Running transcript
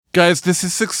Guys, this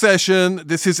is Succession.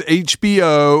 This is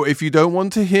HBO. If you don't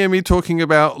want to hear me talking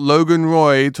about Logan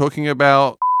Roy, talking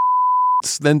about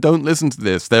then don't listen to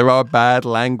this. There are bad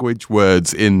language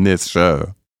words in this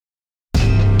show.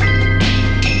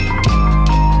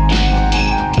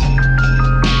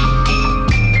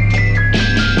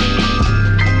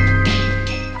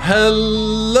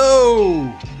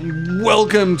 Hello!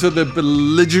 Welcome to the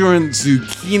belligerent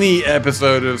zucchini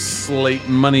episode of Slate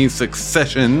Money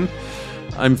Succession.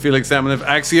 I'm Felix Salmon of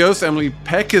Axios. Emily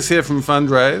Peck is here from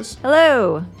Fundraise.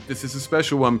 Hello. This is a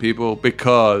special one, people,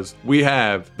 because we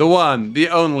have the one, the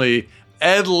only,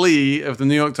 Ed Lee of the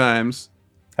New York Times.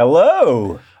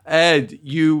 Hello. Ed,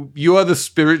 you are the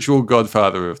spiritual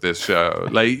godfather of this show.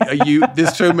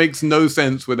 This show makes no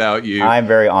sense without you. I'm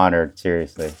very honored,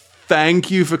 seriously. Thank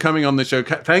you for coming on the show.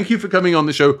 Thank you for coming on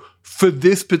the show for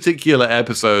this particular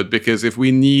episode, because if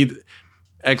we need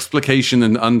explication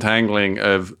and untangling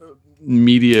of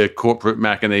media corporate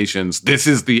machinations, this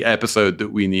is the episode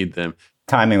that we need them.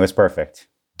 Timing was perfect.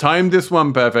 Timed this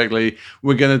one perfectly.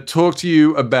 We're going to talk to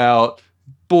you about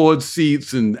board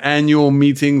seats and annual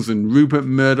meetings and Rupert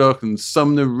Murdoch and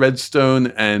Sumner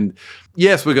Redstone. And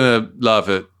yes, we're going to laugh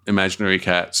at imaginary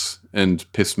cats and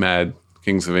piss mad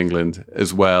Kings of England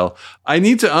as well. I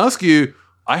need to ask you,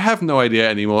 I have no idea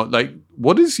anymore.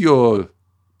 What is your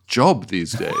job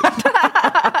these days?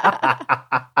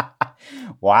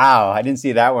 Wow, I didn't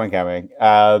see that one coming.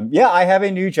 I have a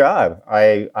new job.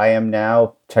 I am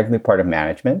now technically part of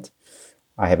management.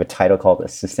 I have a title called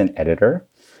assistant editor.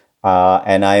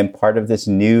 And I am part of this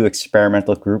new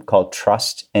experimental group called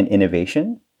Trust and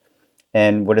Innovation.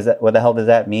 And what the hell does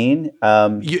that mean?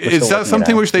 Is that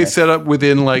something which they set up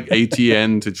within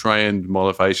ATN to try and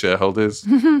mollify shareholders?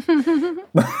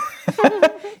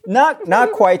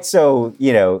 Not quite so,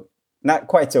 not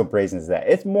quite so brazen as that.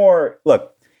 It's more,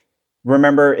 look,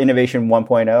 remember Innovation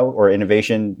 1.0 or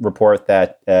Innovation Report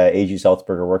that A.G.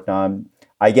 Salzberger worked on?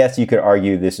 I guess you could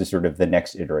argue this is sort of the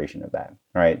next iteration of that,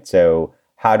 right? So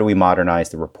how do we modernize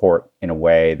the report in a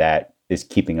way that is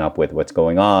keeping up with what's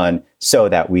going on so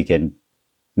that we can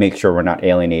make sure we're not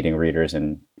alienating readers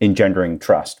and engendering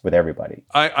trust with everybody?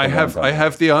 I have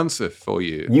the answer for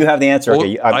you. You have the answer.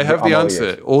 Okay, I have the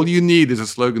answer. All you need is a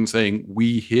slogan saying,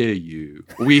 "We hear you.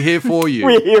 We here for you.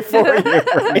 We're here for you.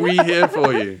 Right? We here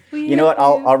for you." You know what?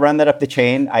 I'll run that up the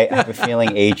chain. I have a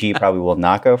feeling AG probably will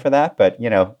not go for that, but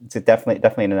it's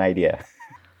definitely an idea.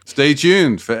 Stay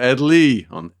tuned for Ed Lee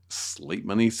on Slate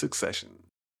Money Succession.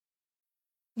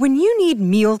 When you need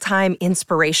mealtime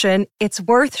inspiration, it's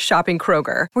worth shopping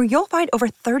Kroger, where you'll find over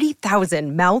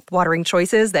 30,000 mouth-watering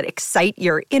choices that excite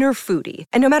your inner foodie.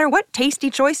 And no matter what tasty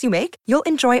choice you make, you'll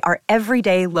enjoy our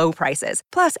everyday low prices,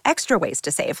 plus extra ways to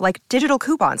save, like digital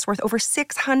coupons worth over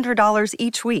 $600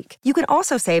 each week. You can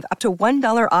also save up to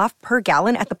 $1 off per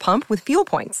gallon at the pump with fuel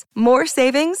points. More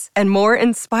savings and more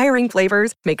inspiring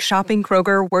flavors make shopping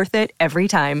Kroger worth it every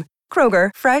time. Kroger,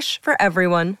 fresh for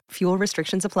everyone. Fuel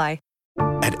restrictions apply.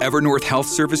 At Evernorth Health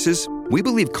Services, we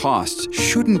believe costs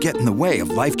shouldn't get in the way of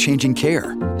life-changing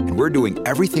care, and we're doing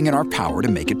everything in our power to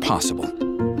make it possible.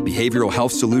 Behavioral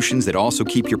health solutions that also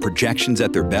keep your projections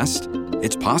at their best?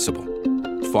 It's possible.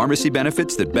 Pharmacy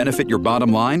benefits that benefit your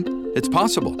bottom line? It's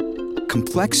possible.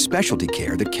 Complex specialty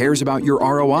care that cares about your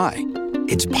ROI?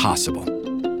 It's possible.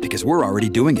 Because we're already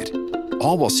doing it.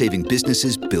 All while saving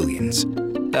businesses billions.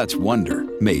 That's Wonder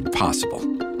made possible.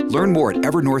 Learn more at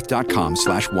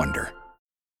evernorth.com/wonder.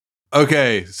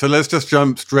 Okay, so let's just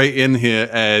jump straight in here,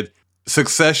 Ed.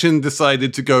 Succession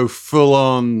decided to go full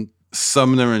on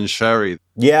Sumner and Sherry.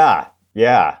 Yeah.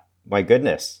 My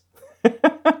goodness.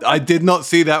 I did not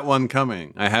see that one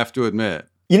coming, I have to admit.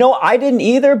 I didn't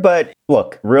either, but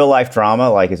look, real life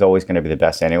drama is always going to be the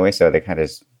best anyway. So they kind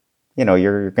of,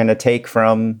 you're going to take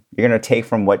from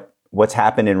what's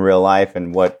happened in real life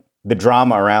and what the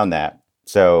drama around that.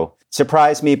 So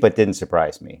surprised me, but didn't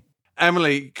surprise me.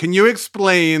 Emily, can you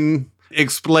explain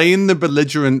the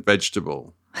belligerent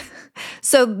vegetable?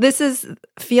 So this is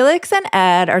Felix and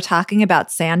Ed are talking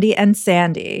about Sandy and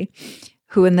Sandy,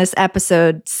 who in this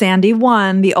episode, Sandy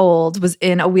 1, the old, was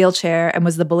in a wheelchair and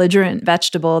was the belligerent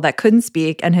vegetable that couldn't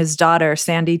speak. And his daughter,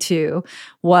 Sandy 2,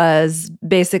 was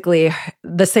basically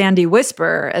the Sandy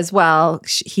whisperer as well.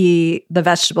 The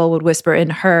vegetable would whisper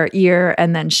in her ear,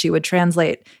 and then she would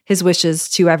translate his wishes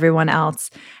to everyone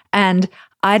else. And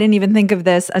I didn't even think of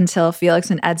this until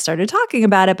Felix and Ed started talking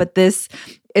about it, but this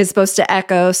is supposed to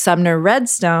echo Sumner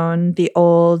Redstone, the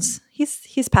old,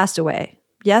 he's passed away.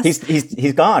 Yes?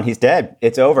 He's gone. He's dead.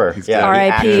 It's over. He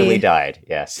actually died.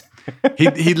 Yes.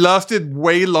 he lasted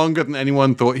way longer than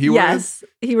anyone thought he would. Yes.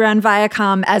 He ran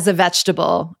Viacom as a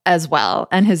vegetable as well.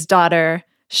 And his daughter,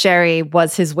 Sherry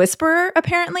was his whisperer,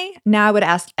 apparently. Now I would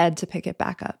ask Ed to pick it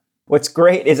back up. What's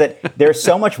great is that there's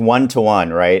so much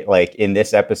one-to-one, right? Like in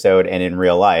this episode and in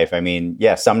real life. I mean,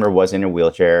 yeah, Sumner was in a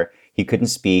wheelchair. He couldn't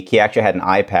speak. He actually had an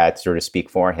iPad to sort of speak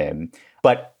for him.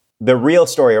 But the real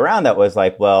story around that was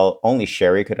like, well, only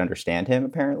Sherry could understand him,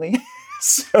 apparently.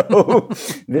 So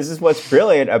this is what's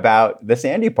brilliant about the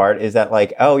Sandy part is that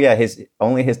like, oh yeah,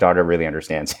 only his daughter really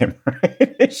understands him,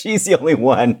 right? She's the only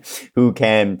one who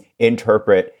can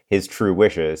interpret his true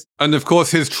wishes. And of course,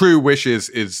 his true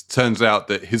wishes turns out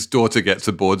that his daughter gets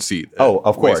a board seat. Oh,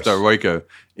 of course. Royco.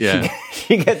 Yeah.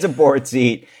 He gets a board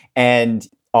seat and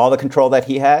all the control that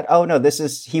he had. Oh no,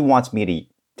 he wants me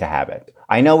to have it.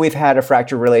 I know we've had a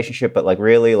fractured relationship, but like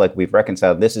really, like we've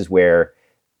reconciled. This is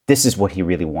what he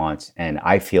really wants, and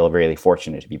I feel really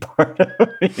fortunate to be part of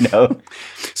it, you know?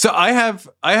 So I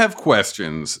have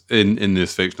questions in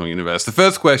this fictional universe. The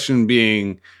first question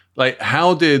being, like,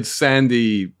 how did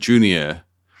Sandy Jr.,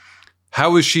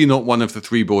 how is she not one of the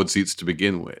 3 board seats to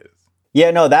begin with?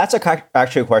 Yeah, no, that's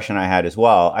actually a question I had as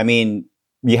well. I mean,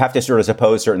 you have to sort of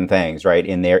suppose certain things, right,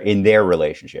 in their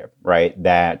relationship, right,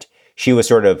 that she was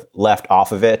sort of left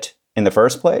off of it in the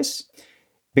first place.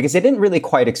 Because they didn't really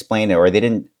quite explain it, or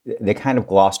they kind of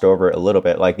glossed over it a little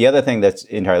bit. Like the other thing that's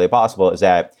entirely possible is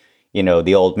that, you know,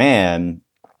 the old man,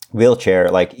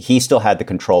 wheelchair, like he still had the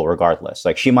control regardless.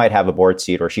 Like she might have a board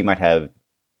seat or she might have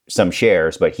some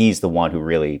shares, but he's the one who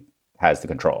really has the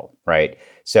control, right?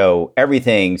 So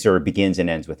everything sort of begins and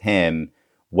ends with him.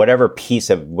 Whatever piece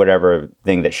of whatever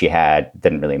thing that she had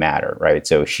didn't really matter, right?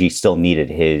 So she still needed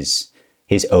his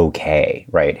okay,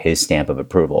 right? His stamp of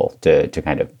approval to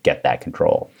kind of get that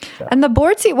control. So. And the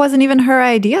board seat wasn't even her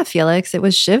idea, Felix. It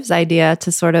was Shiv's idea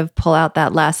to sort of pull out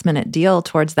that last minute deal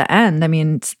towards the end. I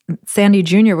mean, Sandy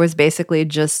Jr. was basically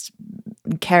just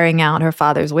carrying out her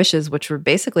father's wishes, which were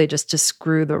basically just to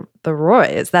screw the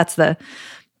Roys. That's the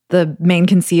main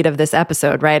conceit of this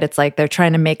episode, right? It's like they're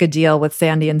trying to make a deal with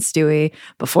Sandy and Stewie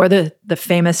before the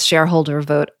famous shareholder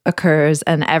vote occurs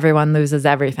and everyone loses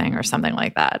everything or something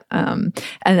like that. And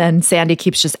then Sandy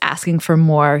keeps just asking for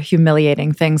more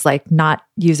humiliating things like not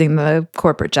using the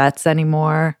corporate jets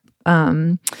anymore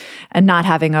and not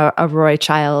having a Roy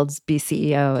Childs be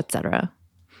CEO, et cetera.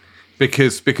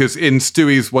 Because in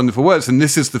Stewie's wonderful words, and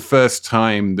this is the first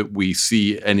time that we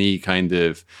see any kind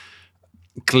of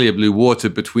clear blue water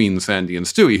between Sandy and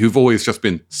Stewie, who've always just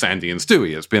been Sandy and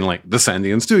Stewie. It's been like the Sandy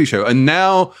and Stewie show. And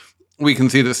now we can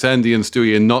see that Sandy and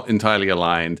Stewie are not entirely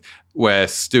aligned, where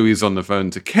Stewie's on the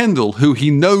phone to Kendall, who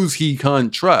he knows he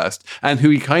can't trust and who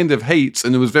he kind of hates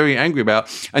and was very angry about.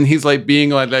 And he's like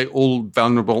being like all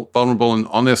vulnerable and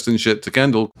honest and shit to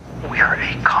Kendall. We are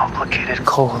a complicated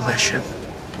coalition,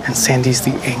 and Sandy's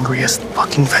the angriest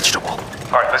fucking vegetable.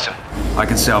 All right, listen. I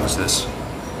can salvage this.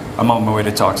 I'm on my way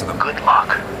to talk to them. Good luck.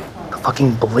 The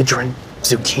fucking belligerent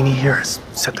zucchini here has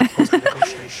set the close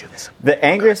negotiations. The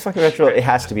angriest fucking vegetable, it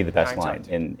has to be the best line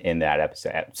in that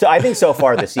episode. So I think so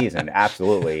far this season,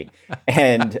 absolutely.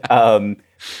 And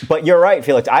but you're right,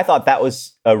 Felix. I thought that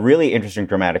was a really interesting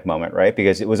dramatic moment, right?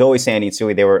 Because it was always Sandy and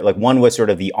Stewie. They were like, one was sort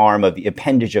of the arm of the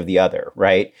appendage of the other,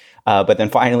 right? But then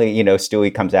finally, you know,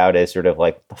 Stewie comes out as sort of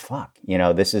like, the fuck, you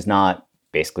know, this is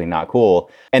basically not cool.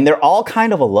 And they're all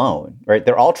kind of alone, right?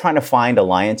 They're all trying to find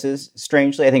alliances,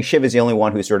 strangely. I think Shiv is the only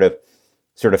one who sort of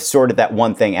sorted that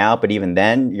one thing out. But even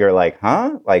then, you're like,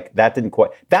 huh? Like, that didn't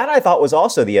quite... That, I thought, was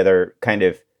also the other kind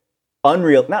of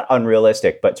not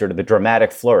unrealistic, but sort of the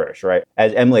dramatic flourish, right?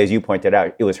 As Emily, as you pointed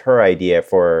out, it was her idea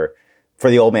for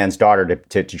the old man's daughter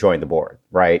to join the board,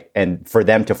 right? And for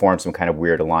them to form some kind of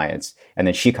weird alliance. And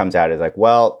then she comes out as like,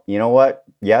 well, you know what?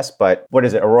 Yes, but what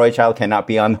is it? A Roy Child cannot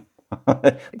be on...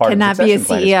 cannot be a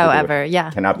CEO ever.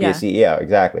 Yeah. Cannot be a CEO.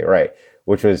 Exactly. Right.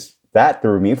 Which that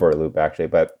threw me for a loop, actually,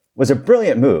 but was a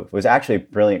brilliant move. It was actually a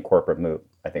brilliant corporate move,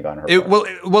 I think, on her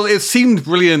part. It seemed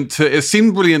brilliant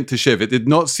to Shiv. It did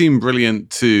not seem brilliant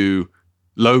to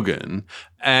Logan.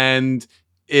 And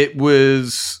it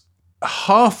was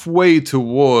halfway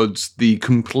towards the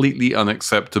completely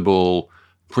unacceptable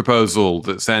proposal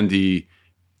that Sandy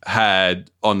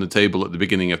had on the table at the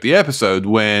beginning of the episode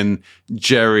when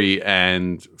Jerry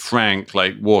and Frank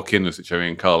walk in, or is it Jerry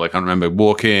and Carl? I can't remember,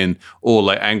 walk in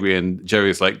all angry, and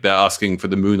Jerry's like, they're asking for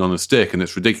the moon on a stick and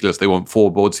it's ridiculous. They want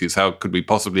 4 board seats. How could we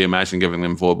possibly imagine giving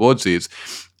them 4 board seats?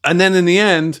 And then in the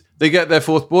end, they get their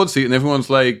 4th board seat and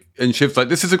everyone's like, and Shiv's like,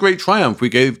 this is a great triumph. We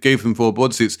gave them 4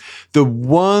 board seats. The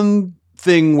one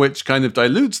thing which kind of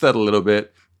dilutes that a little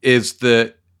bit is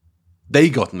that they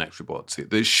got an extra board seat.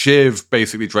 That Shiv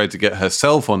basically tried to get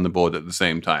herself on the board at the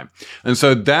same time. And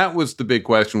so that was the big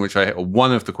question,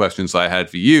 one of the questions I had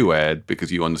for you, Ed,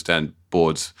 because you understand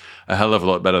boards a hell of a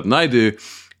lot better than I do,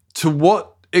 to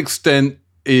what extent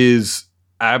is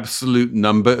absolute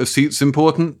number of seats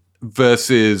important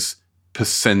versus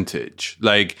percentage?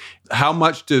 Like, how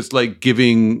much does like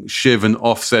giving Shiv an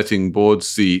offsetting board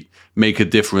seat make a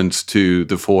difference to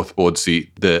the fourth board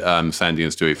seat that Sandy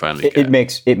and Stewie finally get?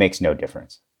 It makes no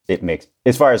difference. It makes,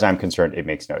 as far as I'm concerned, it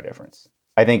makes no difference.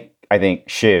 I think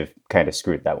Shiv kind of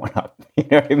screwed that one up. You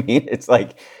know what I mean? It's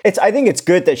like, I think it's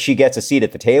good that she gets a seat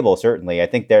at the table, certainly. I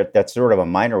think that's sort of a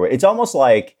minor way. It's almost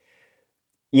like,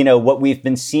 you know, what we've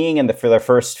been seeing for the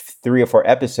first 3 or 4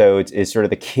 episodes is sort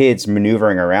of the kids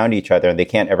maneuvering around each other, and they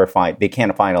can't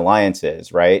find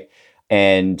alliances, right?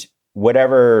 And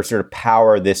whatever sort of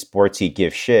power this board seat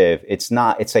gives Shiv, it's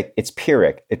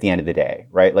Pyrrhic at the end of the day,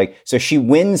 right? Like, so she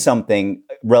wins something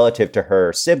relative to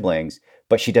her siblings,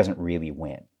 but she doesn't really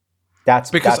win.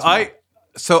 I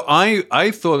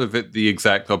thought of it the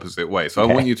exact opposite way. So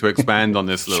okay. I want you to expand on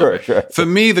this a little bit. Sure. For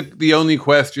me, the only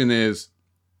question is,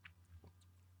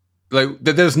 like,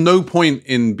 there's no point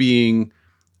in being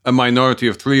a minority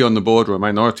of 3 on the board or a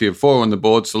minority of 4 on the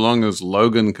board, so long as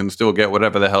Logan can still get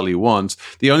whatever the hell he wants.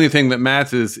 The only thing that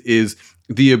matters is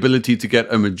the ability to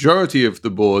get a majority of the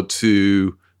board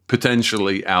to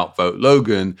potentially outvote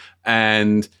Logan.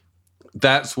 And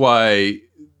that's why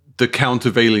the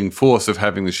countervailing force of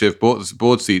having the Shiv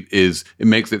board seat is it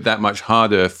makes it that much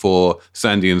harder for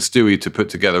Sandy and Stewie to put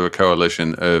together a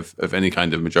coalition of any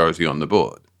kind of majority on the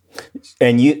board.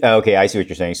 And I see what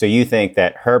you're saying. So you think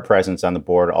that her presence on the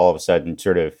board all of a sudden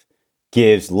sort of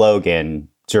gives Logan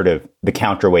sort of the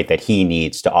counterweight that he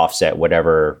needs to offset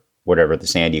whatever the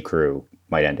Sandy crew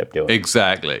might end up doing.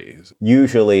 Exactly.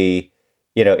 Usually,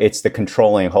 you know, it's the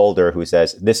controlling holder who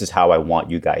says, this is how I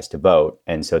want you guys to vote.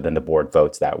 And so then the board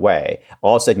votes that way.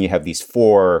 All of a sudden you have these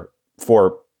four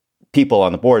people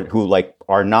on the board who like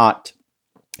are not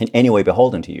in any way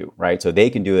beholden to you, right? So they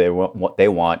can do what they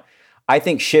want. I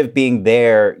think Shiv being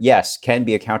there, yes, can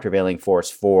be a countervailing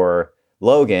force for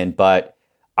Logan, but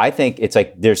I think it's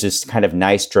like there's this kind of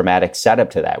nice dramatic setup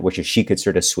to that, which is she could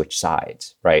sort of switch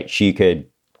sides, right? She could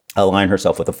align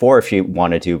herself with a 4 if she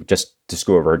wanted to, just to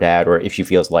screw over her dad, or if she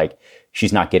feels like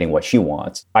she's not getting what she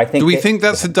wants. Do we think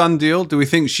that's a done deal? Do we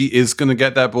think she is going to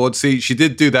get that board seat? She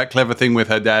did do that clever thing with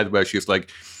her dad where she's like,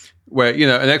 you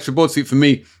know, an extra board seat for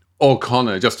me or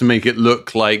Connor, just to make it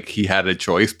look like he had a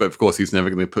choice. But of course, he's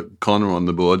never going to put Connor on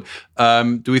the board.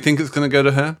 Do we think it's going to go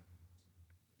to her?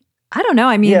 I don't know.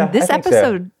 I mean, this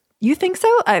episode, so. You think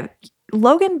so?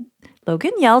 Logan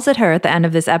yells at her at the end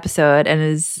of this episode and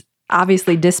is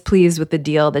obviously displeased with the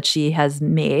deal that she has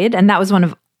made. And that was one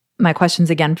of my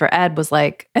questions again for Ed was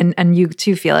like, and you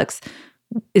too, Felix,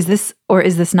 is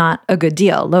this not a good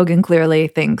deal? Logan clearly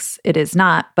thinks it is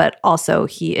not, but also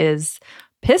he is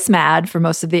piss mad for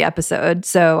most of the episode.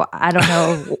 So I don't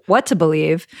know what to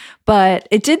believe, but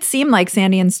it did seem like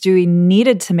Sandy and Stewie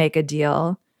needed to make a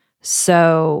deal.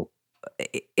 So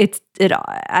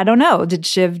I don't know. Did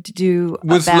Shiv do a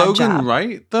was bad Logan job?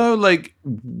 Right though? Like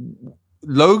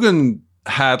Logan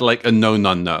had like a known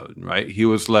unknown, right? He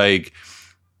was like,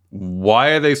 why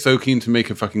are they so keen to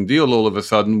make a fucking deal all of a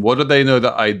sudden? What do they know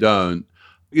that I don't?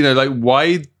 You know, like,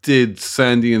 why did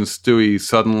Sandy and Stewie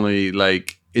suddenly,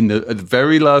 like, at the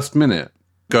very last minute,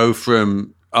 go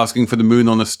from asking for the moon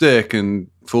on a stick and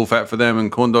full fat for them and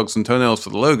corn dogs and toenails for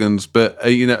the Logans, but,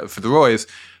 you know, for the Roys,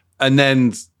 and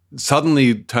then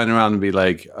suddenly turn around and be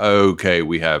like, okay,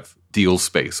 we have deal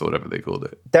space or whatever they called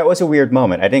it. That was a weird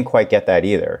moment. I didn't quite get that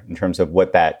either in terms of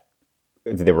what that,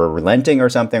 if they were relenting or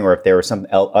something, or if there was some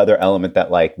other element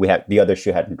that like the other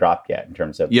shoe hadn't dropped yet in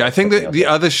terms of. Yeah, I think that the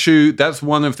other shoe, that's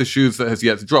one of the shoes that has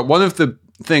yet to drop. One of the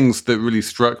things that really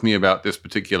struck me about this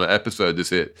particular episode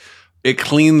is it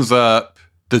cleans up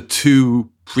the 2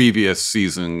 previous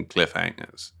season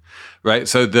cliffhangers, right?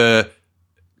 So the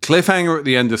cliffhanger at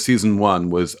the end of season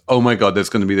 1 was, oh my God, there's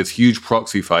going to be this huge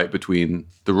proxy fight between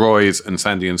the Roys and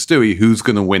Sandy and Stewie. Who's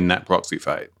going to win that proxy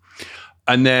fight?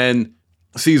 And then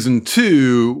season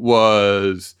 2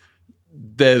 was,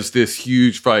 there's this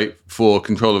huge fight for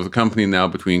control of the company now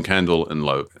between Kendall and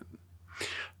Logan.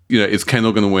 You know, is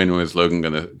Kendall going to win or is Logan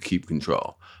going to keep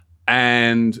control?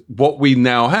 And what we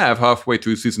now have halfway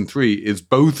through season 3 is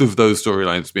both of those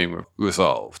storylines being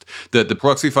resolved. That the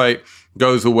proxy fight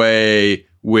goes away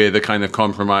with a kind of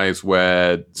compromise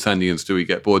where Sandy and Stewie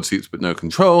get board seats but no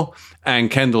control, and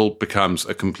Kendall becomes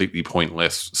a completely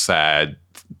pointless, sad,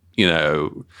 you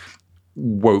know,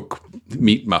 woke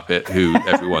meat muppet who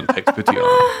everyone takes pity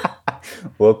on.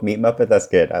 Woke meat muppet, that's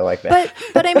good. I like that.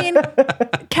 But I mean,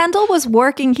 Kendall was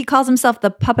working, he calls himself the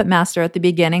puppet master at the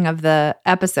beginning of the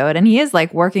episode, and he is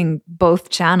like working both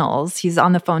channels. He's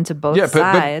on the phone to both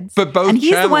sides. But both and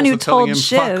he's channels the one who are telling told him,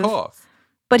 Shiv, fuck off.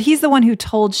 But he's the one who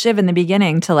told Shiv in the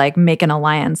beginning to like make an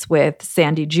alliance with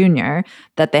Sandy Jr.,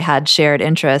 that they had shared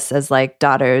interests as like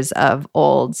daughters of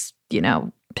old,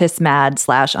 piss mad /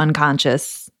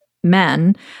 unconscious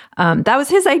men. That was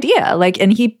his idea. Like,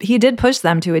 and he did push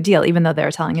them to a deal, even though they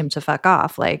were telling him to fuck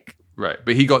off. Like, right.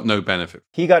 But he got no benefit.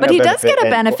 But he does get a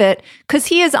benefit because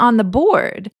he is on the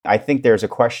board. I think there's a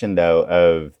question, though,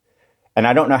 of, and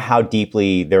I don't know how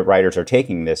deeply the writers are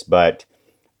taking this, but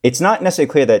it's not necessarily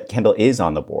clear that Kendall is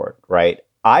on the board, right?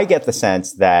 I get the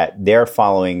sense that they're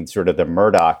following sort of the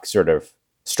Murdoch sort of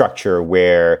structure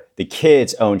where the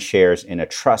kids own shares in a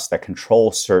trust that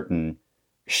controls certain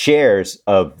shares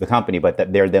of the company, but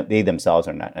that they themselves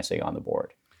are not necessarily on the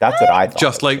board. That's what I thought.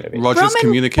 Just like Roger's Roman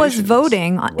communications. was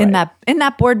voting in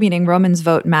that board meeting. Roman's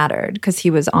vote mattered because he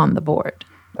was on the board.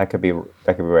 That could be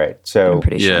right. So I'm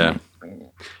pretty sure. Yeah,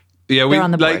 They're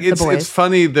on the board, it's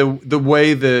funny the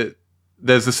way that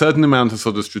there's a certain amount of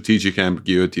sort of strategic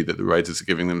ambiguity that the writers are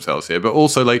giving themselves here, but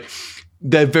also like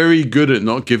they're very good at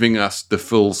not giving us the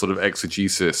full sort of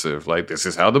exegesis of like, this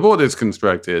is how the board is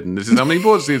constructed and this is how many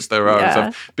board seats there are and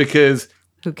stuff, because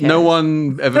no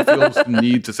one ever feels the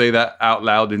need to say that out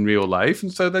loud in real life.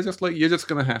 And so they're just like, you're just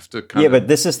going to have to kind of... Yeah, but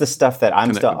this is the stuff that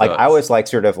I'm still... Like, I was like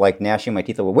sort of like gnashing my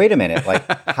teeth. Like, wait a minute. Like,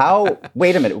 how...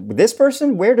 Wait a minute. This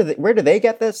person, where do they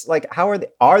get this? Like, how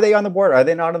are they on the board? Are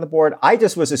they not on the board? I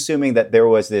just was assuming that there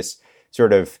was this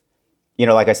sort of,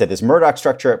 like I said, this Murdoch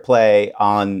structure at play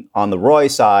on the Roy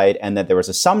side, and that there was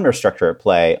a Sumner structure at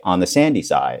play on the Sandy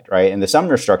side, right? And the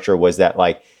Sumner structure was that,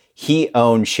 like, he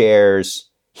owned shares...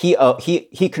 He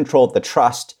controlled the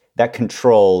trust that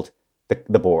controlled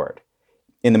the board.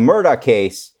 In the Murdoch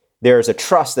case, there's a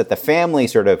trust that the family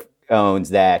sort of owns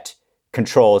that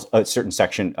controls a certain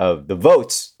section of the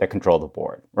votes that control the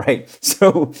board, right?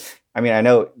 So, I mean, I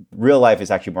know real life is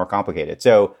actually more complicated.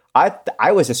 So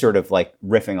I was just sort of like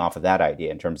riffing off of that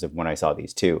idea in terms of when I saw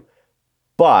these two.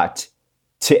 But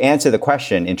to answer the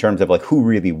question in terms of like who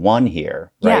really won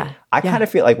here, right? I kind of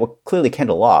feel like, well, clearly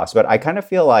Kendall lost, but I kind of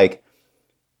feel like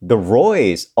the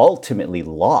Roys ultimately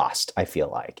lost, I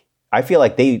feel like.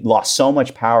 They lost so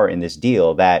much power in this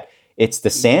deal that it's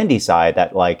the Sandy side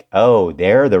that like, oh,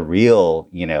 they're the real,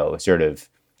 sort of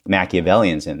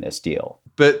Machiavellians in this deal.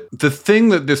 But the thing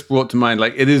that this brought to mind,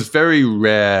 like, it is very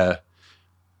rare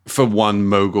for one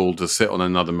mogul to sit on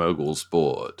another mogul's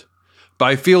board. But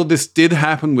I feel this did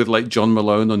happen with like John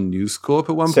Malone on News Corp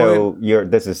at one point. So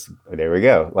there we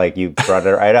go. Like, you brought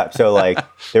it right up. So like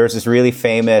there was this really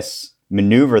famous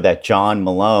maneuver that John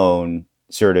Malone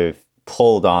sort of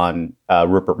pulled on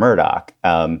Rupert Murdoch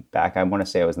back, I want to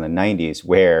say it was in the 90s,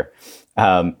 where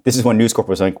this is when News Corp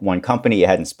was like one company. It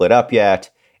hadn't split up yet.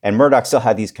 And Murdoch still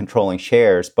had these controlling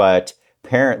shares. But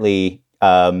apparently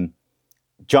John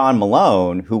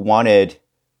Malone, who wanted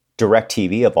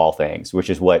DirecTV of all things, which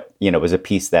is what, was a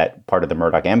piece that part of the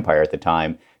Murdoch empire at the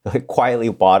time, like, quietly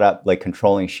bought up like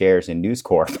controlling shares in News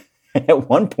Corp. At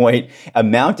one point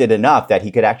amounted enough that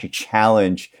he could actually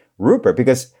challenge Rupert,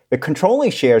 because the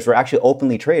controlling shares were actually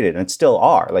openly traded and still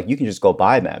are. Like, you can just go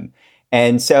buy them.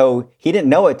 And so he didn't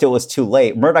know it till it was too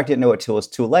late. Murdoch didn't know it till it was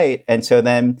too late. And so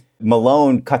then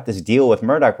Malone cut this deal with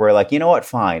Murdoch where, like, you know what,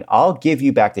 fine, I'll give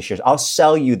you back the shares. I'll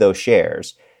sell you those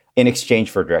shares in exchange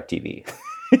for DirecTV.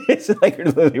 It's like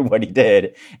literally what he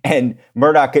did. And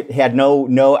Murdoch had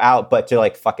no out but to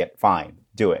like, fuck it, fine,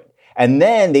 do it. And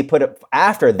then they put it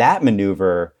after that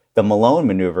maneuver, the Malone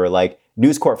maneuver, like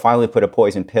News Corp finally put a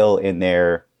poison pill in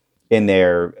their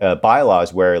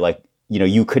bylaws where, like,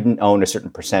 you couldn't own a certain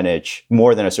percentage,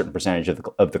 more than a certain percentage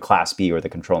of the Class B or the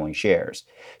controlling shares.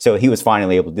 So he was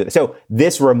finally able to do that. So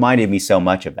this reminded me so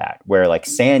much of that, where like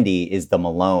Sandy is the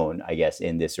Malone, I guess,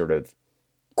 in this sort of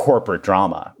corporate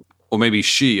drama. Or maybe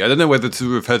she. I don't know whether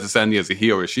to refer to Sandy as a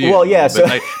he or a she. Well, yeah. So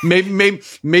like,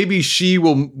 maybe she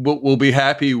will be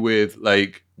happy with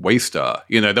like Waystar.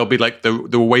 There'll be like the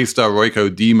Waystar Royco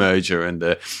demerger,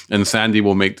 and Sandy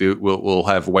will will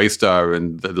have Waystar,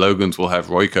 and the Logans will have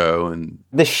Royco. And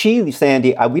the she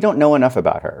Sandy, we don't know enough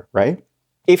about her, right?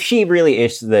 If she really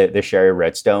is the Sherry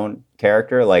Redstone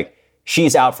character, like,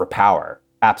 she's out for power,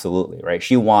 absolutely, right?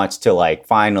 She wants to like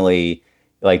finally,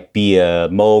 like, be a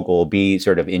mogul, be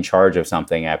sort of in charge of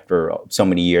something after so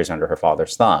many years under her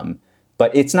father's thumb.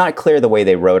 But it's not clear the way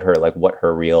they wrote her, like, what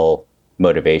her real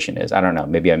motivation is. I don't know.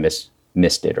 Maybe I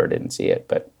missed it or didn't see it.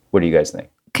 But what do you guys think?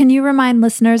 Can you remind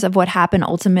listeners of what happened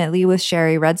ultimately with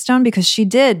Sherry Redstone? Because she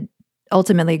did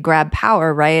ultimately grab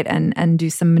power, right? And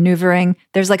do some maneuvering.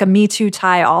 There's like a Me Too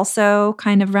tie also,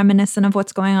 kind of reminiscent of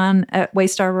what's going on at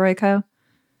Waystar Royco.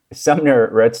 Sumner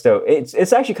Redstone.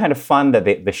 It's actually kind of fun that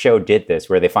the show did this,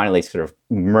 where they finally sort of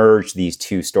merged these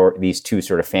two sort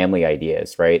of family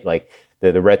ideas, right? Like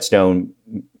the Redstone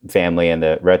family and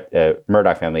the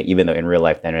Murdoch family, even though in real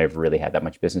life they never really had that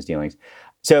much business dealings.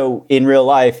 So in real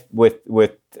life, with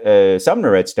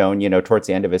Sumner Redstone, towards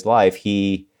the end of his life,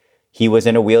 he was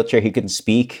in a wheelchair. He couldn't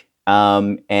speak,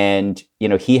 and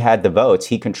he had the votes.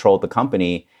 He controlled the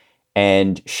company,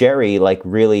 and Sherry,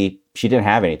 really, she didn't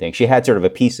have anything. She had sort of a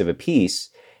piece of a piece,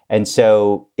 and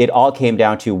so it all came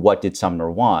down to what did Sumner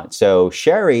want. So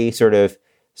Sherry sort of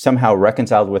somehow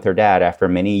reconciled with her dad after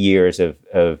many years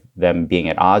of them being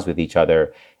at odds with each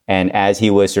other. And as he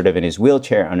was sort of in his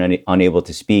wheelchair, unable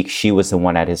to speak, she was the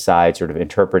one at his side, sort of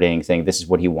interpreting, saying, this is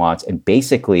what he wants. And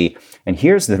basically, and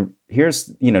here's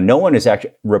no one has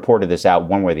actually reported this out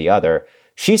one way or the other.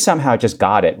 She somehow just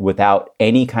got it without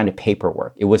any kind of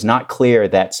paperwork. It was not clear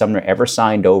that Sumner ever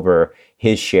signed over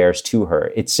his shares to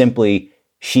her. It's simply,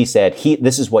 she said,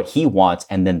 this is what he wants,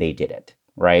 and then they did it,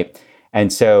 right?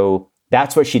 And so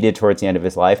that's what she did towards the end of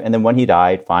his life. And then when he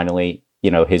died, finally,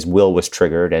 his will was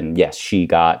triggered. And yes, she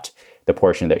got the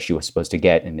portion that she was supposed to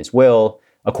get in his will,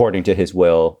 according to his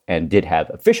will, and did have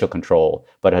official control.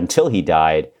 But until he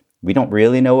died, we don't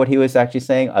really know what he was actually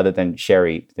saying other than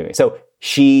Sherry doing. So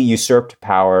she usurped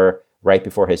power right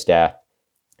before his death.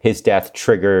 His death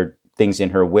triggered things in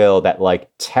her will that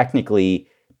technically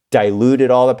diluted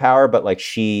all the power, but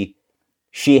she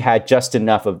had just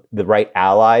enough of the right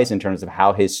allies in terms of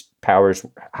how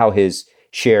his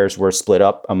shares were split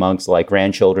up amongst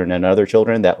grandchildren and other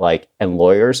children and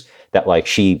lawyers that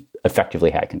she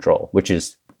effectively had control, which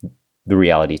is the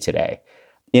reality today.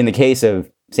 In the case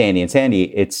of Sandy and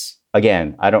Sandy, it's,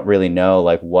 again, I don't really know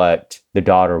what the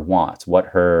daughter wants, what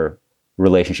her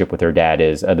relationship with her dad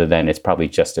is, other than it's probably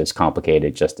just as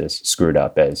complicated, just as screwed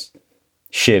up as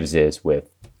Shiv's is with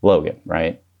Logan,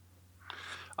 right?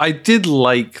 I did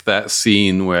like that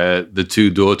scene where the two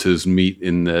daughters meet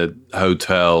in the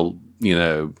hotel,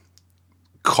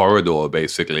 corridor,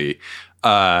 basically.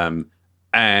 And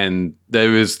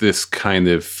there is this kind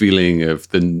of feeling of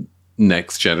the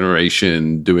next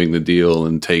generation doing the deal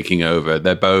and taking over.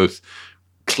 They're both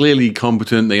clearly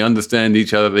competent. They understand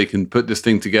each other. They can put this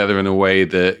thing together in a way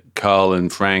that Carl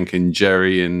and Frank and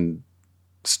Jerry and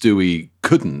Stewie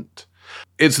couldn't.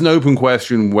 It's an open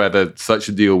question whether such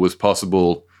a deal was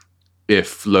possible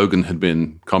if Logan had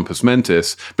been compos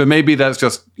mentis, but maybe that's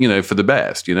just, for the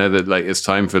best, that it's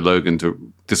time for Logan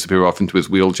to disappear off into his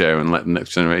wheelchair and let the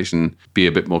next generation be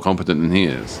a bit more competent than he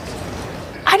is.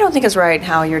 I don't think it's right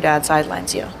how your dad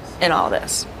sidelines you in all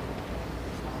this.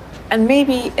 And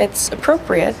maybe it's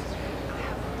appropriate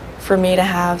for me to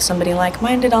have somebody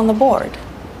like-minded on the board.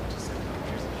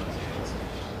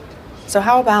 So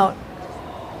how about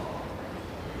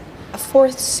a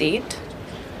fourth seat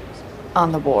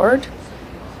on the board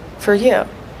for you?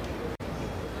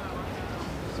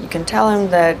 You can tell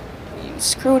him that you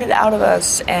screwed it out of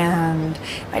us and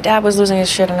my dad was losing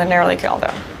his shit and I narrowly killed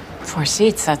him. 4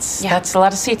 seats, that's a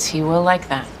lot of seats. He will like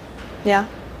that. Yeah?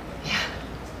 Yeah.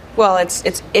 Well,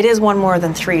 it is one more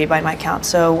than 3 by my count,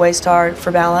 so Waystar,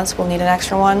 for balance, will need an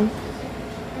extra one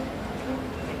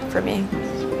for me.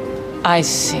 I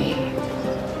see.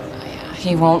 Yeah,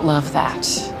 he won't love that.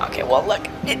 Okay, well, look,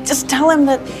 just tell him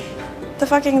that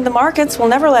the markets will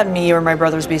never let me or my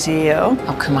brothers be CEO.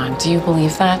 Oh, come on. Do you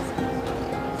believe that?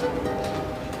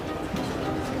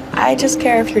 I just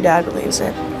care if your dad believes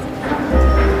it.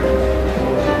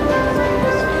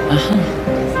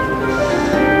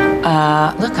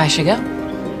 Look, I should go.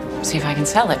 See if I can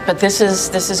sell it. But this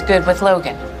is good with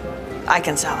Logan. I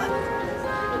can sell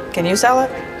it. Can you sell it?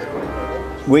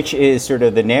 Which is sort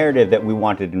of the narrative that we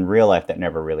wanted in real life that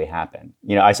never really happened.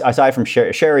 Aside from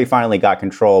Sherry finally got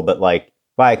control, but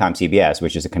Viacom CBS,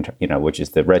 which is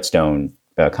the Redstone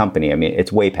company, I mean,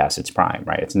 it's way past its prime,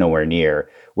 right? It's nowhere near.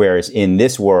 Whereas in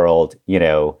this world,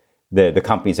 the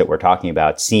companies that we're talking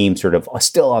about seem sort of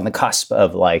still on the cusp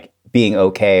of being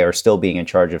okay or still being in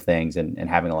charge of things and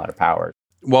having a lot of power.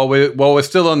 While we're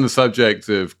still on the subject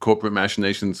of corporate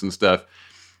machinations and stuff,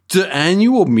 do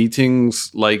annual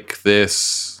meetings like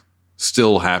this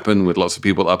still happen with lots of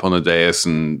people up on a dais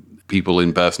and people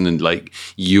in person and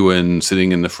Ewan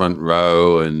sitting in the front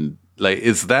row? And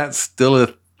is that still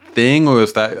a thing, or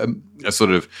is that a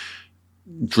sort of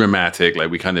dramatic,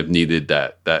 we kind of needed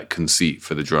that conceit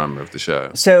for the drama of the show?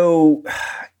 So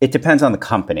it depends on the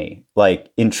company.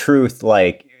 In truth,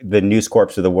 the News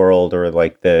Corps of the world or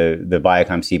the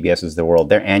Viacom CBSs of the world,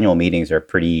 their annual meetings are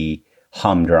pretty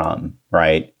humdrum,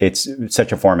 right? It's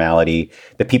such a formality.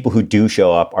 The people who do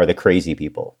show up are the crazy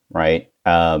people, right?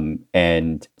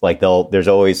 And there's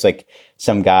always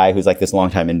some guy who's this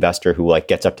longtime investor who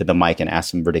gets up to the mic and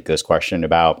asks some ridiculous question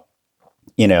about,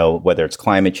 whether it's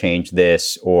climate change,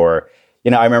 this, or,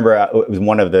 I remember it was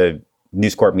one of the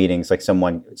News Corp meetings, like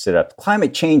someone said up,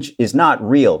 climate change is not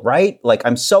real, right? Like,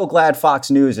 I'm so glad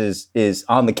Fox News is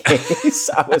on the case.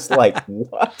 I was like,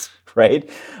 what? Right?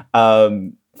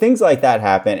 Things like that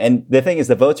happen. And the thing is,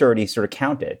 the votes are already sort of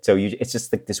counted. So it's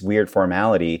just like this weird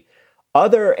formality.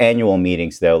 Other annual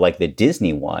meetings, though, like the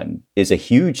Disney one, is a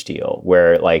huge deal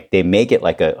where like they make it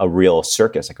like a real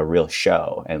circus, like a real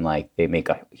show. And like they make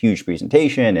a huge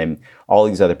presentation and all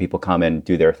these other people come and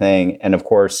do their thing. And of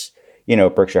course, you know,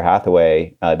 Berkshire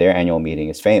Hathaway, their annual meeting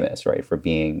is famous, right, for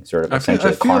being sort of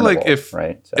essentially I feel carnival, like if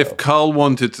right? So, if Carl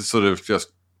wanted to sort of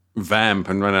just vamp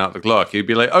and run out the clock, he'd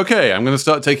be like, okay, I'm going to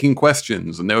start taking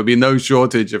questions, and there would be no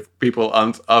shortage of people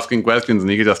asking questions, and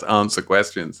he could just answer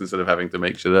questions instead of having to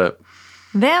make shit up.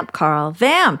 Vamp, Carl,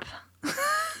 vamp.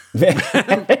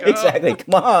 Exactly.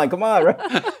 Come on.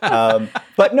 Right?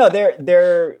 But no,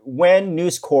 they're when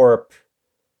News Corp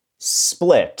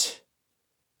split,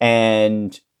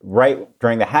 and right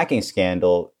during the hacking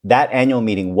scandal, that annual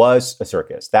meeting was a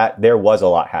circus. That there was a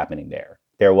lot happening there.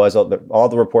 There was all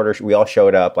the reporters. We all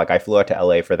showed up. Like I flew out to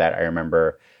LA for that. I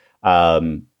remember,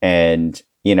 and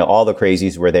you know all the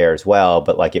crazies were there as well.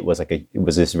 But like it was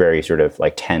this very sort of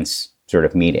like tense sort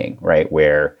of meeting, right,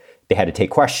 where they had to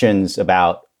take questions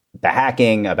about the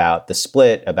hacking, about the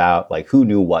split, about like who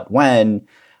knew what when,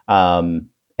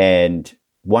 and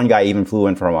one guy even flew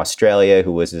in from Australia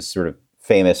who was this sort of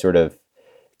famous sort of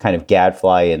kind of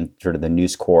gadfly in sort of the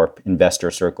News Corp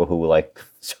investor circle who like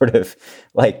sort of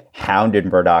like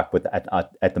hounded Murdoch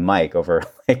at the mic over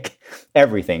like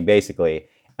everything basically.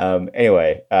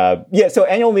 Anyway, so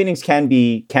annual meetings can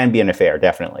be an affair,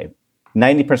 definitely.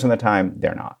 90% of the time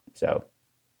they're not. So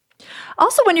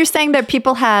also when you're saying that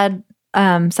people had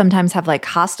sometimes have like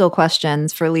hostile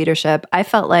questions for leadership, I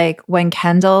felt like when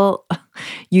Kendall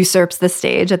usurps the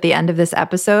stage at the end of this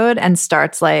episode and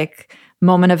starts like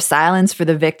moment of silence for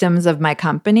the victims of my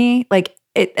company, like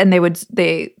it, and they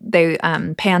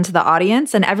pan to the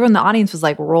audience, and everyone in the audience was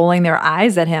like rolling their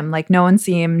eyes at him, like no one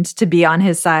seemed to be on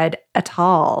his side at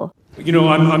all. You know,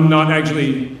 I'm not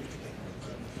actually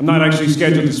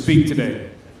scheduled to speak today.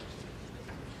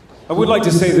 I would like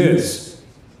to say this.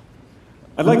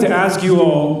 I'd like to ask you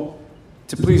all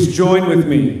to please join with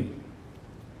me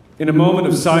in a moment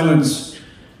of silence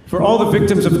for all the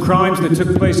victims of crimes that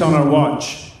took place on our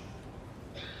watch.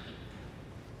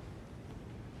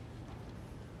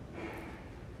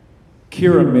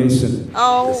 Kira Mason.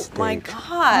 Oh my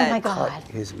God. Oh my God.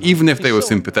 Even if they were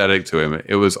sympathetic to him,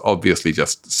 it was obviously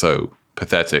just so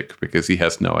pathetic because he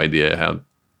has no idea how,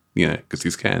 because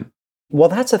he's Ken. Well,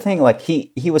 that's the thing. Like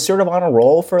he was sort of on a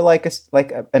roll for like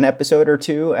an episode or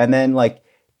two, and then like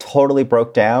totally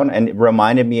broke down, and it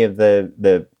reminded me of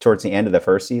the towards the end of the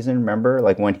first season. Remember,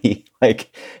 like when he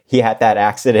had that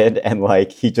accident, and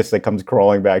like he just like comes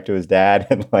crawling back to his dad,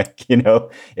 and like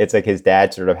it's like his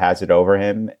dad sort of has it over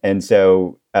him, and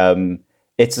so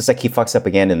it's just like he fucks up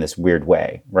again in this weird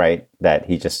way, right? That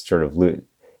he just sort of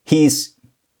he's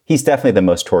definitely the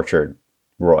most tortured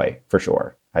Roy for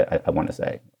sure. I want to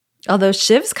say. Although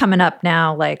Shiv's coming up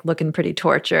now, like looking pretty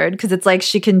tortured because it's like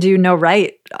she can do no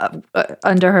right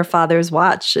under her father's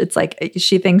watch. It's like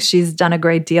she thinks she's done a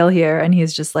great deal here, and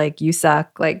he's just like, "You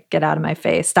suck! Like, get out of my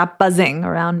face! Stop buzzing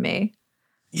around me."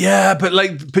 Yeah,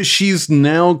 but she's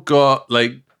now got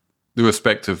like the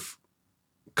respect of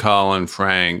Carl and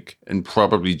Frank and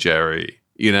probably Jerry.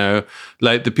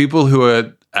 Like the people who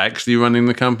are actually running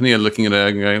the company are looking at her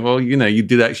and going, "Well, you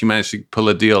did actually manage to pull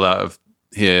a deal out of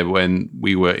here when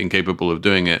we were incapable of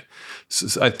doing it."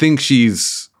 So I think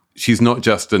she's not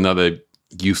just another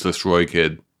useless Roy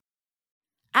kid.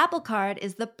 Apple Card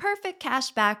is the perfect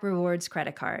cashback rewards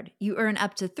credit card. You earn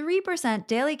up to 3%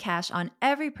 daily cash on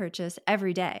every purchase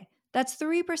every day. That's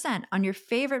 3% on your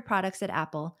favorite products at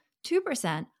Apple,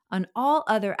 2% on all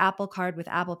other Apple Card with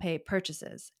Apple Pay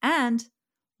purchases, and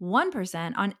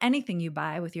 1% on anything you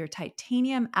buy with your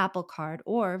titanium Apple Card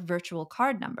or virtual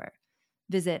card number.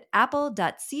 Visit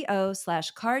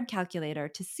apple.co/card calculator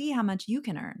to see how much you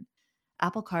can earn.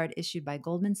 Apple Card issued by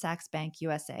Goldman Sachs Bank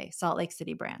USA, Salt Lake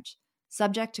City branch.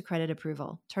 Subject to credit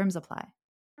approval. Terms apply.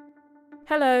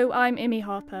 Hello, I'm Imi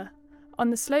Harper. On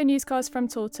the Slow Newscast from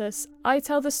Tortoise, I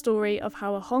tell the story of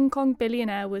how a Hong Kong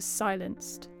billionaire was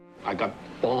silenced. I got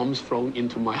bombs thrown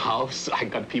into my house. I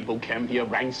got people came here,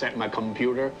 ransacked my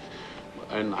computer.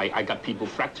 And I got people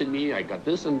threatening me. I got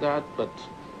this and that, but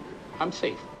I'm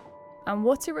safe. And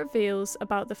what it reveals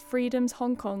about the freedoms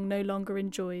Hong Kong no longer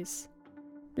enjoys.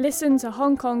 Listen to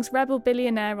Hong Kong's rebel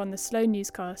billionaire on the Slow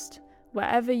Newscast,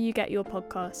 wherever you get your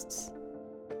podcasts.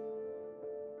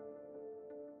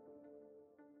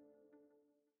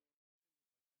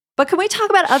 But can we talk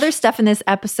about other stuff in this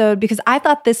episode? Because I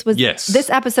thought this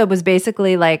episode was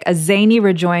basically like a zany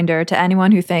rejoinder to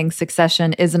anyone who thinks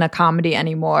Succession isn't a comedy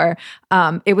anymore.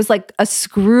 It was like a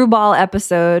screwball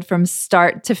episode from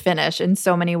start to finish in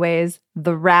so many ways.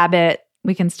 The rabbit,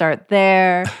 we can start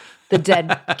there. The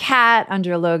dead cat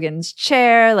under Logan's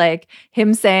chair, like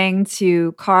him saying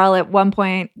to Carl at one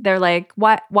point, they're like,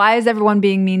 why is everyone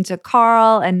being mean to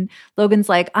Carl? And Logan's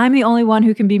like, I'm the only one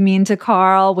who can be mean to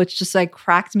Carl, which just like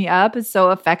cracked me up. It's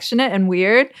so affectionate and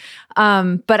weird.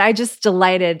 But I just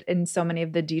delighted in so many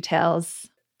of the details.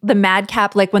 The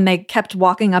madcap, like when they kept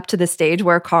walking up to the stage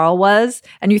where Carl was,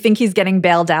 and you think he's getting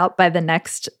bailed out by the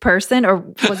next person, or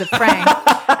was it Frank?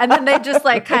 And then they just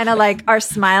like kind of like are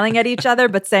smiling at each other,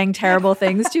 but saying terrible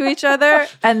things to each other.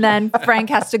 And then Frank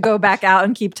has to go back out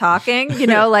and keep talking, you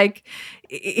know, like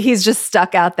he's just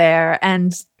stuck out there.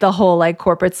 And the whole like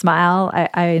corporate smile,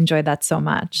 I enjoyed that so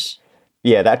much.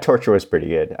 Yeah, that torture was pretty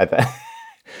good, I thought.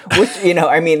 Which, you know,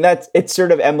 I mean, it's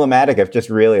sort of emblematic of just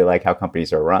really like how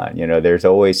companies are run. You know, there's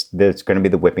going to be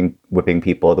the whipping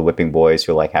people, the whipping boys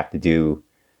who like have to do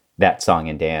that song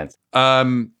and dance.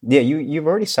 Yeah, you've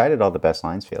already cited all the best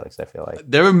lines, Felix. I feel like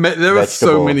there are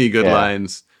so many good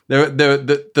lines. They're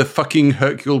the fucking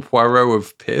Hercule Poirot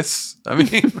of piss. I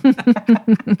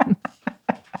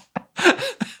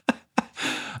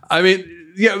mean,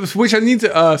 yeah. Which I need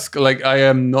to ask. Like, I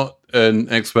am not an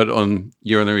expert on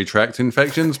urinary tract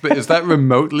infections, but is that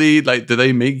remotely like? Do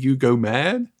they make you go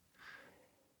mad?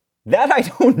 That I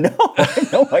don't know. I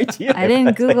have no idea. I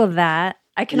didn't Google that.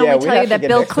 I can only tell you that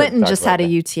Bill Clinton just had a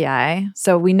UTI.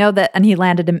 So we know that, and he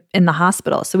landed in the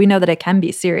hospital. So we know that it can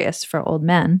be serious for old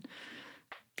men.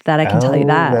 That I can tell you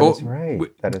that. That is right.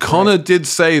 Connor did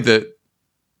say that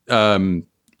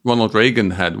Ronald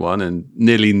Reagan had one and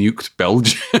nearly nuked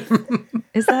Belgium.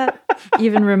 Is that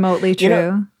even remotely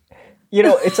true? You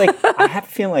know, it's like, I have a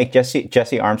feeling like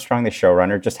Jesse Armstrong, the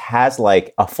showrunner, just has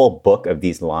like a full book of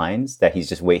these lines that he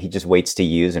just waits to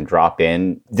use and drop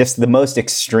in. Just the most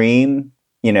extreme,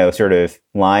 you know, sort of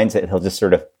lines that he'll just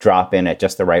sort of drop in at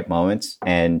just the right moments.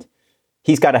 And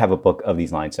he's got to have a book of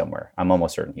these lines somewhere. I'm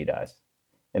almost certain he does.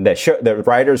 And the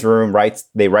writer's room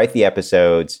they write the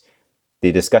episodes,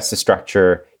 they discuss the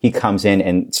structure. He comes in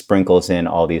and sprinkles in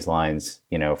all these lines,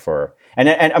 you know, and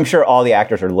I'm sure all the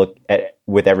actors are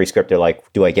with every script. They're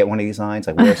like, do I get one of these lines?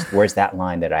 Like, where's that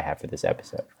line that I have for this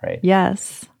episode? Right.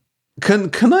 Yes. Can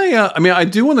I, I mean, I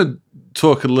do want to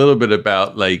talk a little bit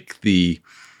about like the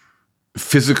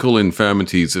physical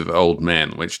infirmities of old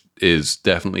men, which is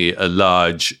definitely a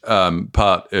large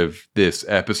part of this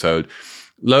episode.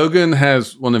 Logan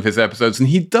has one of his episodes, and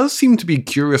he does seem to be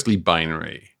curiously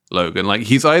binary. Logan, like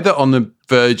he's either on the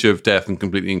verge of death and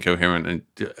completely incoherent,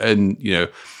 and you know,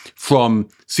 from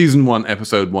season 1,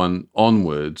 episode 1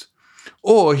 onwards,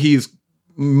 or he's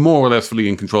more or less fully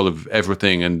in control of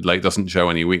everything and like doesn't show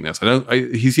any weakness.